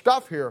lot of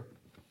stuff here.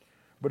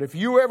 But if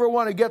you ever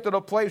want to get to the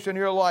place in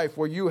your life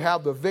where you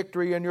have the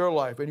victory in your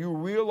life and you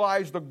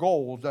realize the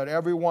goals that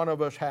every one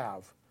of us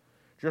have,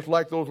 just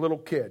like those little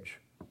kids,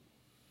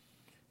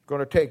 going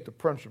to take the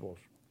principles.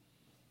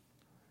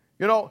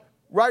 You know,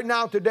 right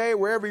now today,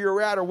 wherever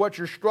you're at or what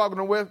you're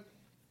struggling with,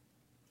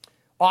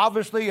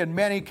 obviously in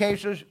many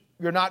cases,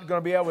 you're not going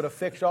to be able to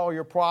fix all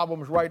your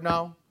problems right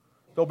now.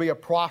 There'll be a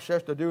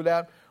process to do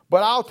that.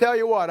 But I'll tell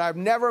you what, I've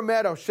never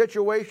met a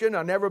situation,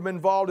 I've never been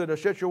involved in a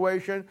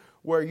situation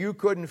where you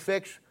couldn't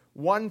fix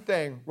one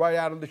thing right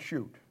out of the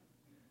chute.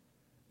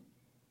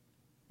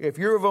 If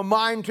you're of a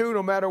mind to,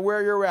 no matter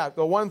where you're at,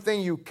 the one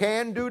thing you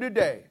can do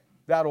today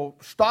that'll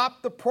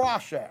stop the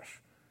process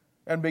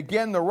and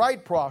begin the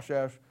right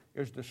process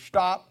is to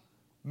stop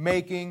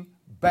making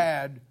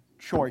bad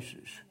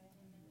choices.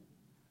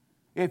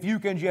 If you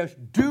can just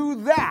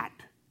do that,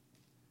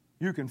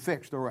 you can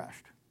fix the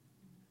rest.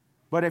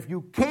 But if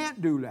you can't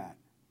do that,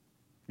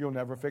 you'll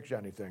never fix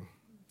anything.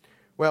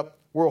 Well,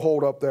 we'll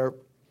hold up there.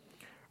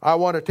 I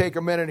want to take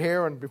a minute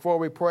here, and before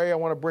we pray, I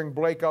want to bring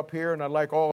Blake up here, and I'd like all